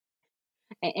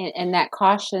 And that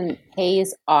caution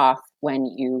pays off when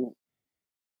you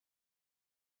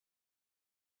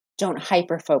don't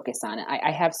hyper focus on it.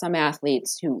 I have some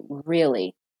athletes who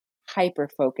really hyper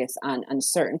focus on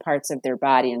certain parts of their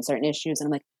body and certain issues. And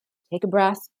I'm like, take a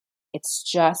breath. It's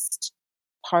just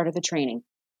part of the training.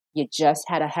 You just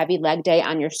had a heavy leg day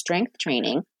on your strength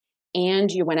training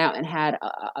and you went out and had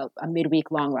a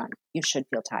midweek long run. You should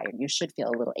feel tired. You should feel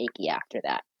a little achy after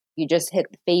that. You just hit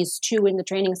phase 2 in the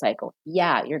training cycle.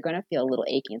 Yeah, you're going to feel a little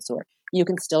achy and sore. You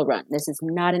can still run. This is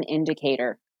not an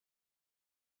indicator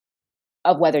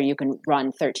of whether you can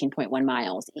run 13.1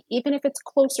 miles, even if it's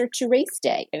closer to race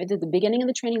day. At the beginning of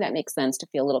the training, that makes sense to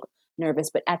feel a little nervous,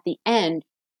 but at the end,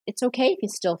 it's okay if you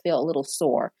still feel a little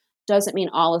sore. Doesn't mean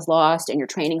all is lost and your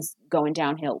training's going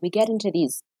downhill. We get into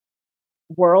these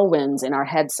whirlwinds in our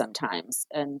heads sometimes,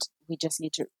 and we just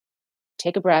need to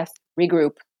take a breath,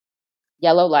 regroup,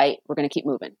 yellow light, we're going to keep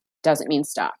moving. Doesn't mean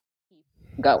stop.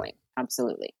 Keep going.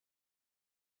 Absolutely.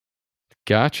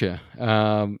 Gotcha.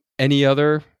 Any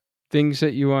other things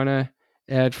that you want to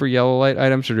add for yellow light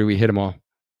items, or do we hit them all?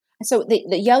 So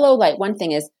the yellow light, one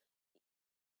thing is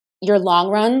your long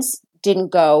runs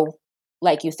didn't go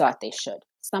like you thought they should.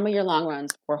 Some of your long runs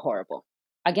were horrible.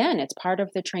 Again, it's part of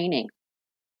the training.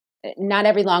 Not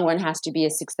every long run has to be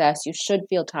a success. You should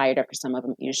feel tired after some of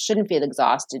them. You shouldn't feel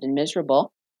exhausted and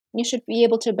miserable. You should be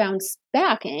able to bounce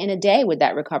back in a day with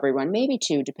that recovery run, maybe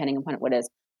 2, depending upon what it is.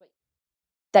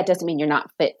 That doesn't mean you're not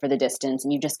fit for the distance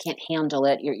and you just can't handle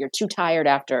it. You're too tired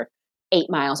after 8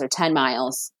 miles or 10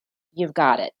 miles. You've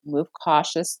got it. Move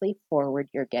cautiously forward.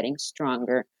 You're getting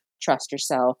stronger. Trust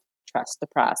yourself. Trust the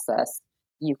process.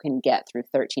 You can get through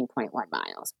 13.1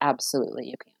 miles. Absolutely,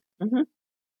 you can. Mm-hmm.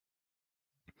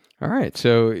 All right.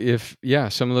 So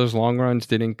some of those long runs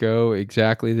didn't go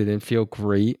exactly, they didn't feel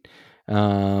great.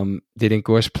 They didn't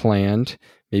go as planned.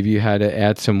 Maybe you had to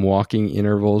add some walking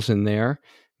intervals in there.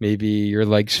 Maybe your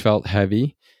legs felt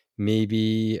heavy.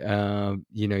 Maybe,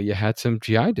 you had some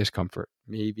GI discomfort.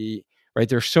 Maybe, right?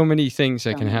 There's so many things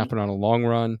that can happen on a long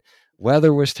run.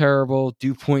 Weather was terrible.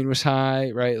 Dew point was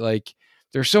high, right? Like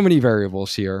there's so many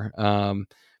variables here.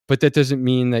 But that doesn't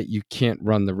mean that you can't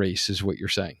run the race is what you're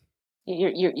saying.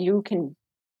 You can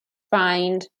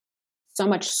find so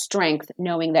much strength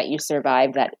knowing that you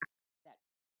survived that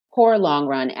poor long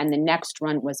run and the next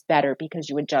run was better because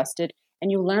you adjusted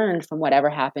and you learned from whatever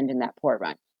happened in that poor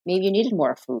run. Maybe you needed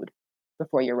more food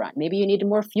before your run. Maybe you needed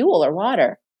more fuel or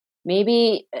water.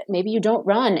 Maybe you don't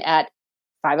run at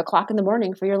 5 o'clock in the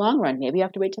morning for your long run. Maybe you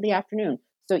have to wait till the afternoon.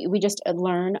 So we just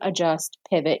learn, adjust,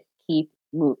 pivot, keep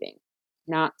moving,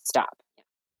 not stop.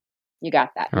 You got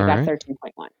that. You got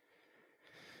 13.1.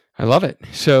 I love it.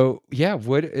 So yeah,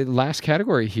 last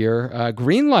category here,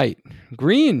 green light.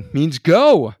 Green means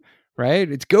go, right?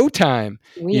 It's go time.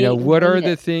 What are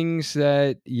the things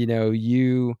that,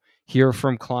 you hear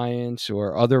from clients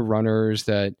or other runners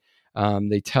that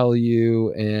they tell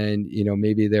you and,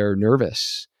 maybe they're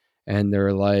nervous and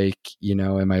they're like,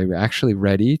 am I actually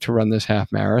ready to run this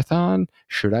half marathon?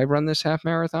 Should I run this half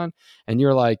marathon? And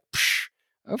you're like, psh,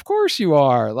 of course you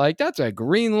are. Like, that's a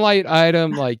green light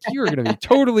item. Like, you're going to be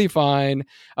totally fine.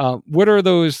 What are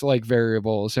those like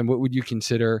variables, and what would you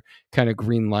consider kind of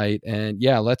green light? And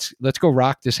yeah, let's go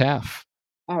rock this half.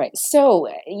 All right. So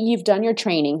you've done your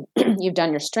training. You've done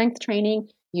your strength training.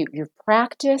 You've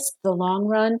practiced the long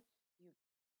run.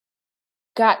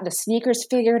 Got the sneakers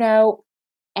figured out,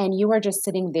 and you are just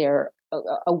sitting there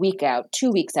a week out,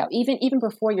 2 weeks out, even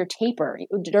before your taper.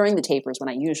 During the tapers, when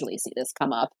I usually see this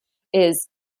come up, is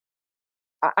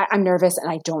I'm nervous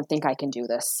and I don't think I can do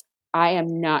this. I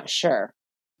am not sure.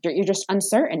 You're just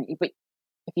uncertain. But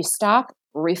if you stop,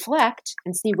 reflect,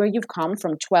 and see where you've come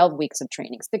from 12 weeks of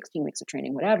training, 16 weeks of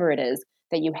training, whatever it is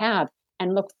that you have,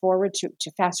 and look forward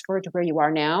to fast forward to where you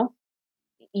are now,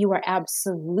 you are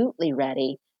absolutely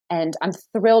ready. And I'm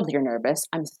thrilled you're nervous.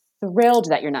 I'm thrilled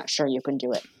that you're not sure you can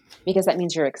do it, because that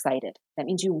means you're excited. That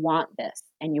means you want this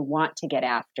and you want to get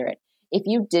after it. If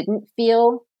you didn't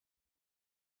feel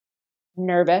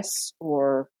nervous,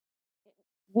 or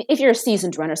if you're a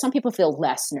seasoned runner, some people feel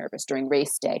less nervous during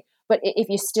race day, but if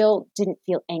you still didn't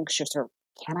feel anxious or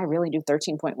can I really do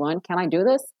 13.1? Can I do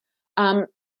this?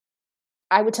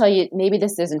 I would tell you, maybe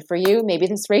this isn't for you. Maybe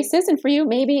this race isn't for you.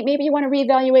 Maybe you want to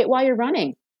reevaluate while you're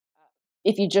running.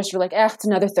 If you just were like, it's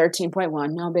another 13.1,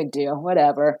 no big deal,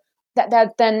 whatever.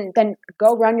 Then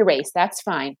go run your race. That's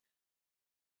fine.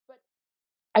 But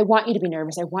I want you to be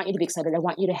nervous. I want you to be excited. I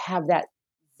want you to have that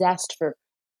zest for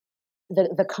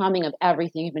the calming of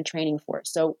everything you've been training for.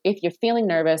 So if you're feeling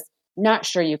nervous, not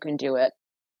sure you can do it,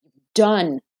 you've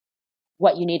done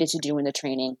what you needed to do in the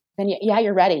training, then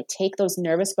you're ready. Take those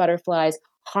nervous butterflies,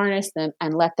 harness them,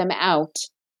 and let them out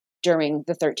during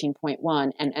the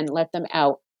 13.1 and let them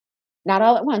out. Not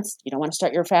all at once. You don't want to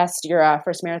start your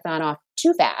first marathon off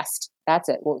too fast. That's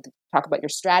it. We'll talk about your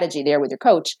strategy there with your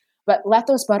coach, but let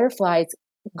those butterflies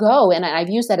go. And I've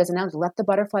used that as an analogy. Let the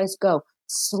butterflies go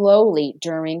slowly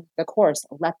during the course.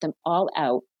 Let them all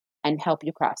out and help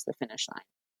you cross the finish line.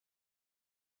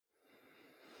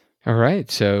 All right.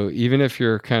 So even if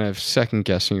you're kind of second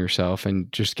guessing yourself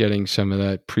and just getting some of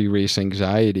that pre-race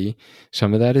anxiety,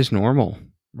 some of that is normal,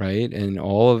 right? And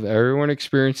everyone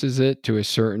experiences it to a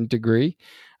certain degree.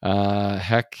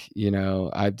 Heck,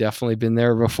 I've definitely been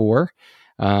there before.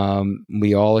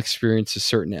 We all experience a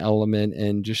certain element,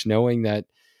 and just knowing that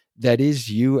is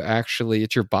you actually,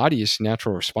 it's your body's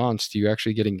natural response to you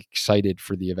actually getting excited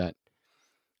for the event,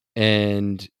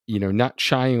 and not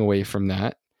shying away from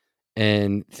that,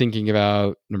 and thinking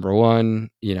about, number one,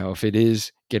 if it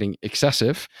is getting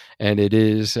excessive, and it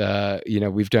is,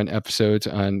 we've done episodes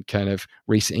on kind of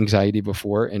race anxiety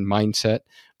before and mindset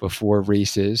before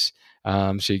races.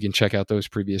 So you can check out those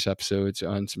previous episodes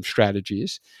on some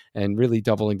strategies and really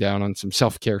doubling down on some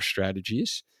self-care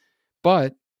strategies.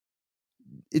 But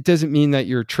it doesn't mean that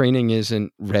your training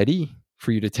isn't ready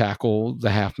for you to tackle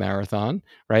the half marathon,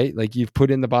 right? Like, you've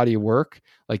put in the body of work,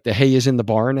 like the hay is in the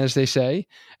barn, as they say.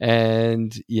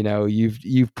 And,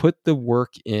 you've put the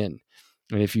work in.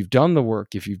 And if you've done the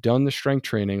work, if you've done the strength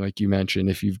training, like you mentioned,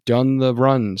 if you've done the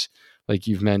runs, like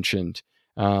you've mentioned,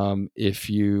 if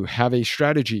you have a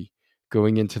strategy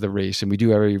going into the race, and we do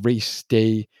have a race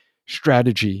day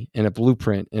strategy and a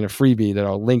blueprint and a freebie that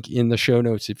I'll link in the show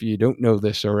notes if you don't know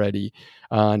this already,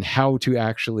 on how to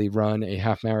actually run a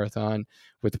half marathon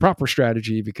with the proper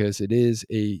strategy, because it is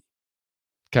a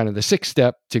kind of the sixth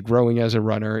step to growing as a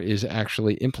runner is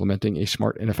actually implementing a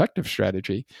smart and effective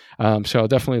strategy. So I'll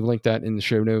definitely link that in the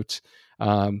show notes.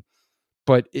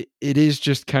 But it is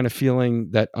just kind of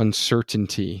feeling that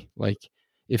uncertainty. Like,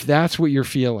 if that's what you're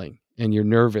feeling and you're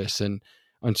nervous and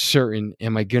uncertain,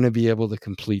 am I going to be able to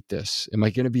complete this? Am I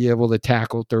going to be able to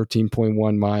tackle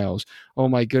 13.1 miles? Oh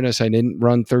my goodness, I didn't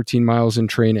run 13 miles in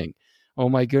training. Oh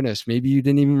my goodness, maybe you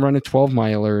didn't even run a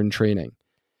 12-miler in training.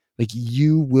 Like,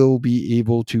 you will be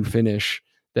able to finish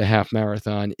the half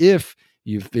marathon if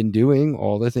you've been doing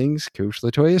all the things Coach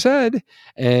LaToya said,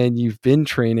 and you've been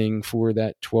training for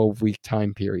that 12-week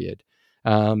time period.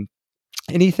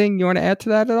 Anything you want to add to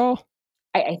that at all?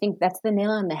 I think that's the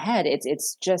nail on the head.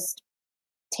 It's just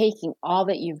taking all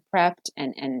that you've prepped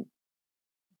and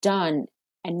done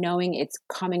and knowing it's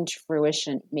coming to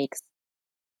fruition makes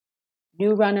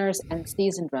new runners and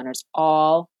seasoned runners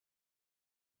all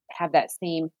have that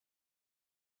same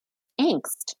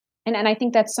angst. And I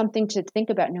think that's something to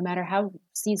think about. No matter how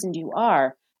seasoned you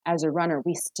are as a runner,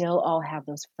 we still all have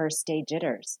those first day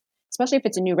jitters, especially if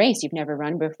it's a new race you've never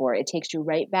run before. It takes you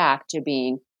right back to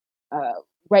being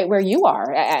right where you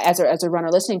are as a runner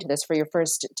listening to this for your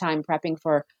first time prepping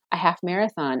for a half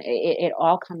marathon. It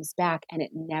all comes back and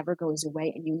it never goes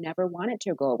away, and you never want it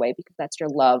to go away because that's your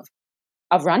love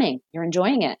of running. You're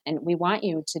enjoying it, and we want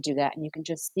you to do that. And you can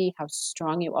just see how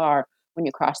strong you are when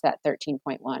you cross that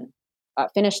 13.1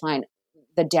 finish line.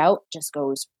 The doubt just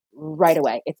goes right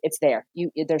away. It's there.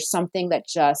 There's something that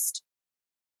just,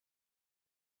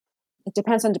 it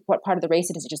depends on what part of the race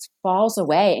it is. It just falls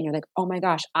away, and you're like, oh my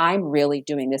gosh, I'm really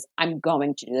doing this. I'm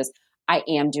going to do this. I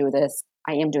am doing this.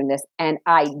 I am doing this. And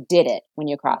I did it when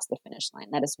you cross the finish line.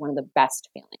 That is one of the best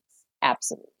feelings.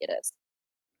 Absolutely, it is.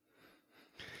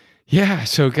 Yeah.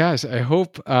 So guys, I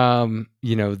hope,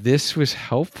 this was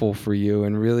helpful for you.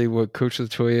 And really what Coach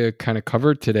LaToya kind of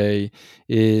covered today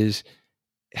is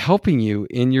helping you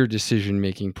in your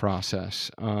decision-making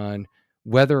process on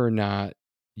whether or not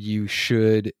you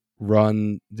should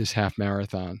run this half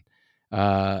marathon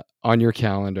on your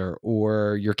calendar,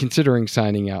 or you're considering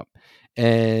signing up,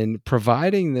 and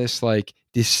providing this like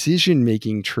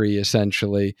decision-making tree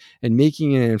essentially, and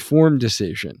making an informed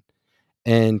decision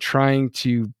and trying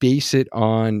to base it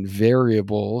on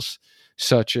variables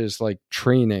such as like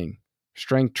training,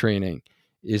 strength training.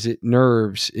 Is it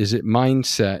nerves? Is it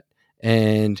mindset?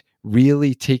 And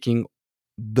really taking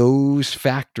those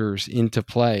factors into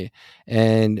play.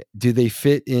 And do they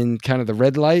fit in kind of the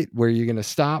red light where you're going to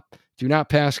stop, do not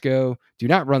pass go, do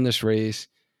not run this race?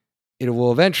 It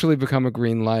will eventually become a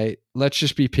green light. Let's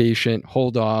just be patient,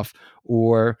 hold off.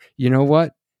 Or, you know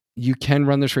what? You can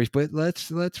run this race, but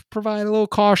let's provide a little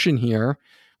caution here,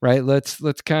 right? Let's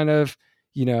kind of,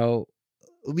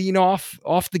 lean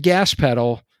off the gas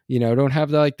pedal, don't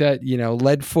have like that,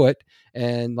 lead foot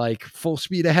and like full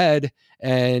speed ahead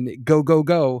and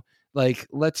go. Like,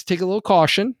 let's take a little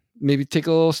caution, maybe take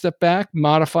a little step back,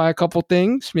 modify a couple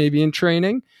things, maybe in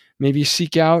training, maybe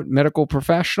seek out medical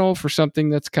professional for something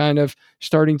that's kind of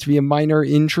starting to be a minor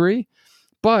injury,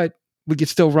 but we could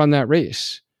still run that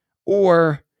race.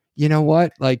 Or, you know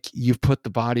what? Like, you've put the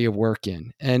body of work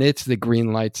in and it's the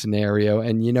green light scenario.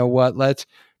 And you know what? Let's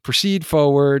proceed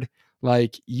forward.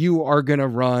 Like, you are going to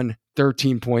run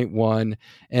 13.1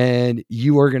 and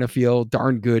you are going to feel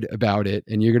darn good about it.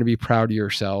 And you're going to be proud of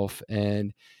yourself,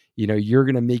 and, you're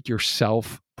going to make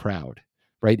yourself proud.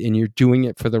 Right. And you're doing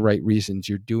it for the right reasons.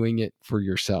 You're doing it for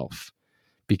yourself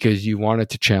because you wanted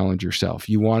to challenge yourself.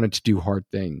 You wanted to do hard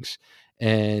things,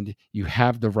 and you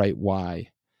have the right why.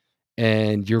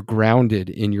 And you're grounded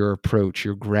in your approach.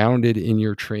 You're grounded in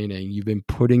your training. You've been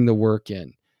putting the work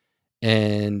in,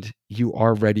 and you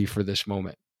are ready for this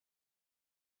moment.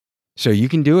 So you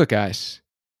can do it, guys.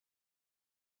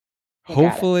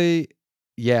 Hopefully,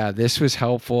 yeah, this was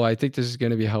helpful. I think this is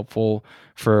going to be helpful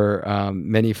for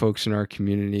many folks in our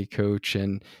community, Coach.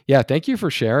 And yeah, thank you for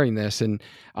sharing this. And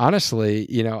honestly,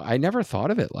 I never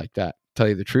thought of it like that, tell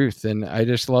you the truth. And I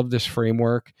just love this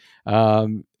framework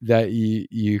that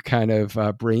you kind of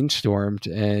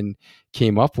brainstormed and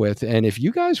came up with. And if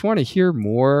you guys want to hear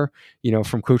more,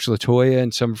 from Coach LaToya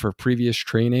and some of her previous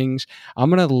trainings, I'm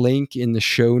going to link in the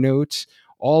show notes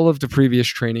all of the previous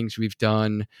trainings we've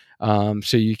done.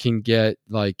 So you can get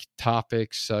like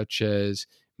topics such as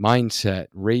mindset,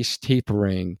 race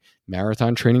tapering,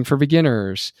 marathon training for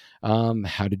beginners,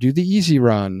 how to do the easy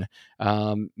run,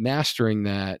 mastering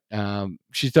that.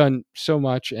 She's done so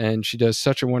much, and she does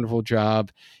such a wonderful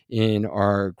job in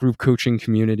our group coaching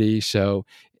community. So,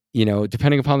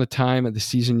 depending upon the time of the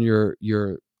season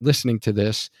you're listening to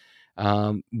this,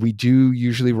 we do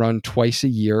usually run twice a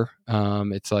year.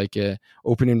 It's like a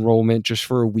open enrollment just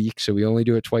for a week. So we only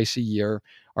do it twice a year.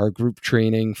 Our group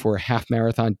training for half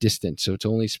marathon distance. So it's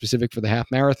only specific for the half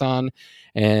marathon.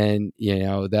 And,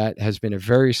 that has been a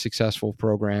very successful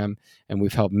program. And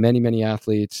we've helped many, many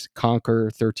athletes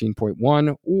conquer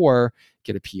 13.1 or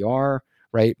get a PR,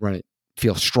 right? Run it,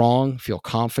 feel strong, feel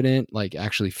confident, like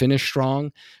actually finish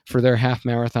strong for their half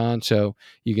marathon. So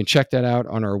you can check that out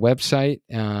on our website,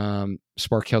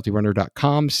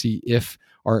 sparkhealthyrunner.com, see if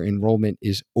our enrollment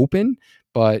is open.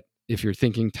 But if you're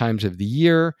thinking times of the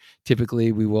year,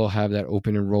 typically we will have that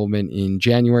open enrollment in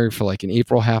January for like an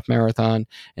April half marathon,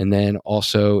 and then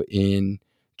also in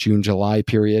June, July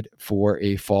period for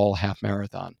a fall half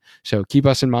marathon. So keep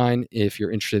us in mind if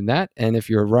you're interested in that. And if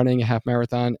you're running a half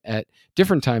marathon at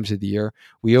different times of the year,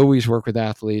 we always work with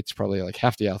athletes, probably like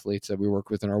half the athletes that we work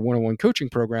with in our one-on-one coaching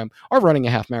program are running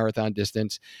a half marathon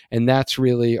distance. And that's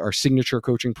really our signature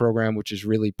coaching program, which is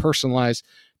really personalized,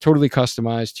 totally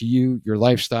customized to you, your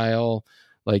lifestyle,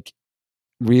 like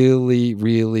really,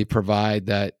 really provide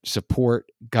that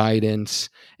support, guidance,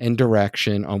 and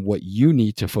direction on what you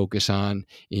need to focus on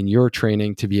in your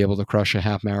training to be able to crush a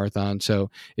half marathon.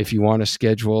 So if you want to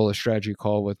schedule a strategy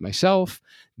call with myself,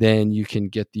 then you can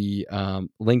get the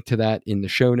link to that in the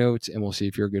show notes, and we'll see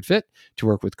if you're a good fit to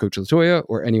work with Coach LaToya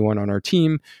or anyone on our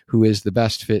team who is the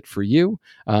best fit for you.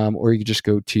 Or you can just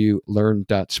go to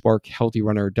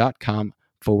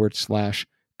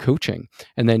learn.sparkhealthyrunner.com/coaching.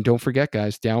 And then don't forget,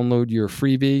 guys, download your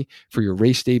freebie for your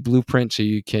race day blueprint so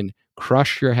you can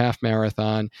crush your half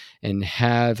marathon and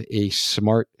have a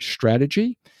smart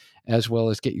strategy, as well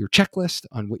as get your checklist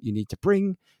on what you need to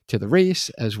bring to the race,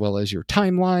 as well as your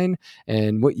timeline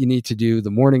and what you need to do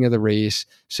the morning of the race.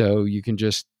 So you can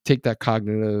just take that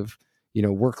cognitive,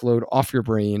 workload off your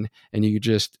brain, and you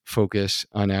just focus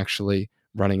on actually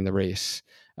running the race.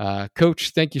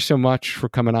 Coach, thank you so much for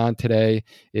coming on today.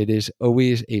 It is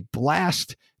always a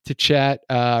blast to chat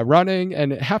running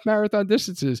and half marathon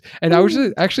distances. And I was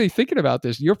actually thinking about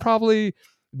this. You're probably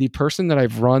the person that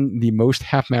I've run the most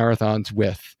half marathons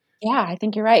with. Yeah, I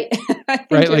think you're right.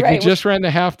 Right? Like we just ran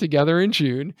the half together in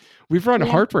June. We've run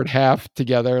Hartford half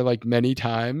together like many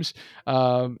times.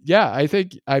 I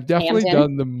think I've definitely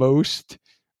done the most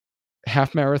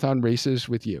half marathon races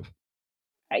with you.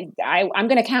 I'm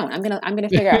going to count. I'm going to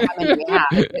figure out how many we have.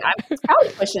 I'm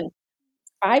probably pushing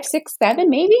 5, 6, 7,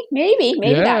 maybe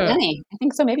that many. I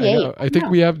think so. Maybe 8. I think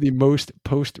we have the most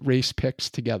post-race picks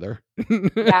together.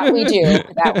 That we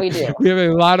do. We have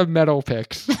a lot of medal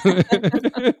picks.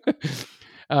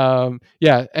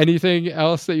 Anything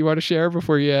else that you want to share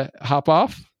before you hop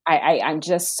off? I'm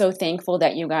just so thankful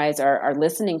that you guys are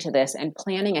listening to this and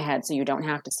planning ahead so you don't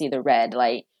have to see the red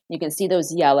light. You can see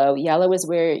those yellow. Yellow is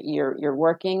where you're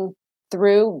working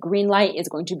through. Green light is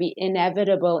going to be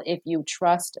inevitable if you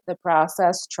trust the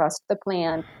process, trust the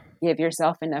plan, give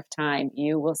yourself enough time.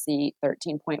 You will see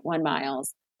 13.1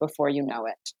 miles before you know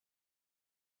it.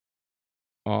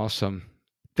 Awesome.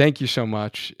 Thank you so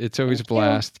much. It's always a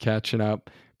blast catching up.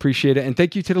 Appreciate it. And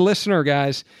thank you to the listener,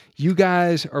 guys. You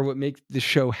guys are what make the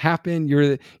show happen.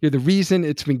 You're the reason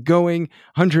it's been going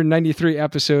 193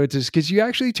 episodes is because you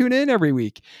actually tune in every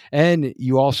week. And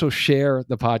you also share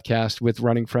the podcast with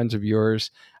running friends of yours.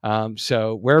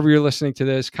 So wherever you're listening to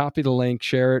this, copy the link,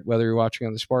 share it, whether you're watching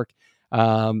on the Spark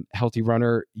Healthy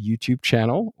Runner YouTube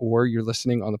channel or you're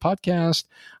listening on the podcast,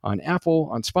 on Apple,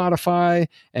 on Spotify.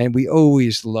 And we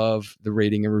always love the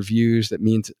rating and reviews. That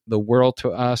means the world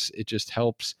to us. It just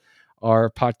helps our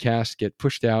podcast get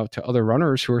pushed out to other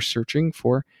runners who are searching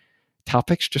for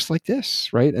topics just like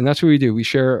this, right? And that's what we do. We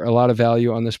share a lot of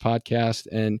value on this podcast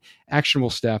and actionable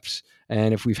steps.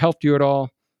 And if we've helped you at all,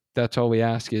 that's all we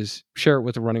ask is share it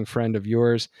with a running friend of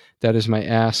yours. That is my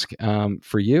ask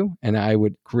for you. And I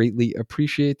would greatly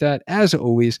appreciate that. As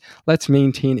always, let's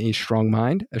maintain a strong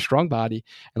mind, a strong body,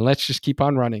 and let's just keep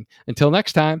on running. Until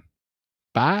next time,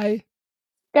 bye.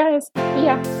 Guys,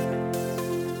 yeah.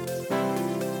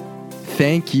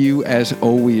 Thank you, as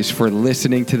always, for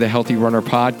listening to the Healthy Runner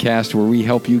podcast, where we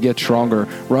help you get stronger,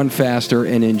 run faster,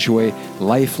 and enjoy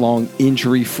lifelong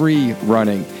injury-free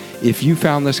running. If you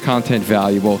found this content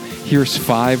valuable, here's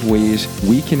 5 ways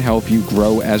we can help you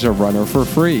grow as a runner for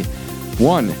free.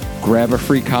 1, grab a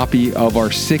free copy of our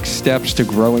 6 Steps to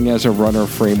Growing as a Runner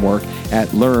framework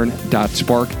at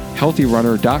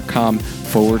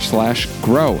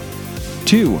learn.sparkhealthyrunner.com/grow.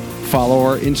 2, follow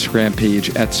our Instagram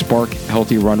page at Spark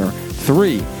Healthy Runner.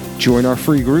 3, join our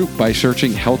free group by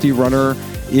searching Healthy Runner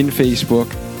in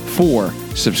Facebook. 4,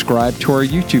 subscribe to our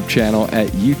YouTube channel at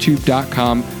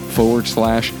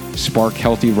youtube.com/Spark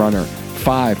Healthy Runner.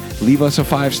 5, leave us a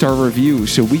 5-star review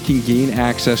so we can gain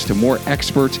access to more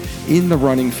experts in the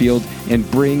running field and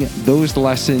bring those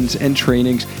lessons and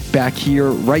trainings back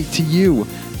here right to you.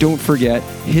 Don't forget,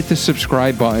 hit the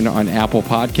subscribe button on Apple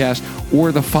Podcasts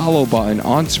or the follow button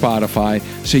on Spotify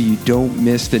so you don't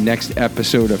miss the next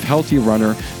episode of Healthy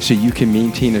Runner, so you can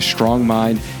maintain a strong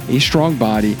mind, a strong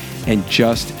body, and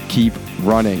just keep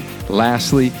running.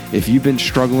 Lastly, if you've been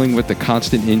struggling with the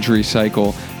constant injury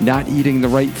cycle, not eating the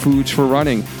right foods for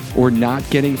running, or not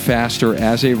getting faster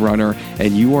as a runner,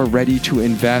 and you are ready to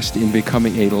invest in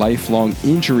becoming a lifelong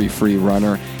injury-free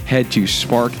runner, head to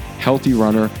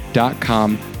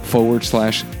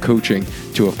sparkhealthyrunner.com/coaching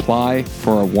to apply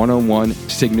for a one-on-one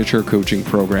signature coaching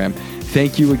program.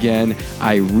 Thank you again.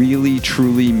 I really,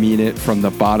 truly mean it from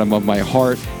the bottom of my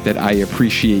heart that I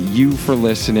appreciate you for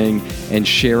listening and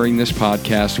sharing this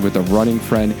podcast with a running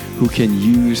friend who can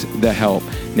use the help.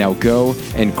 Now go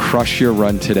and crush your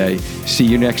run today. See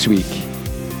you next week.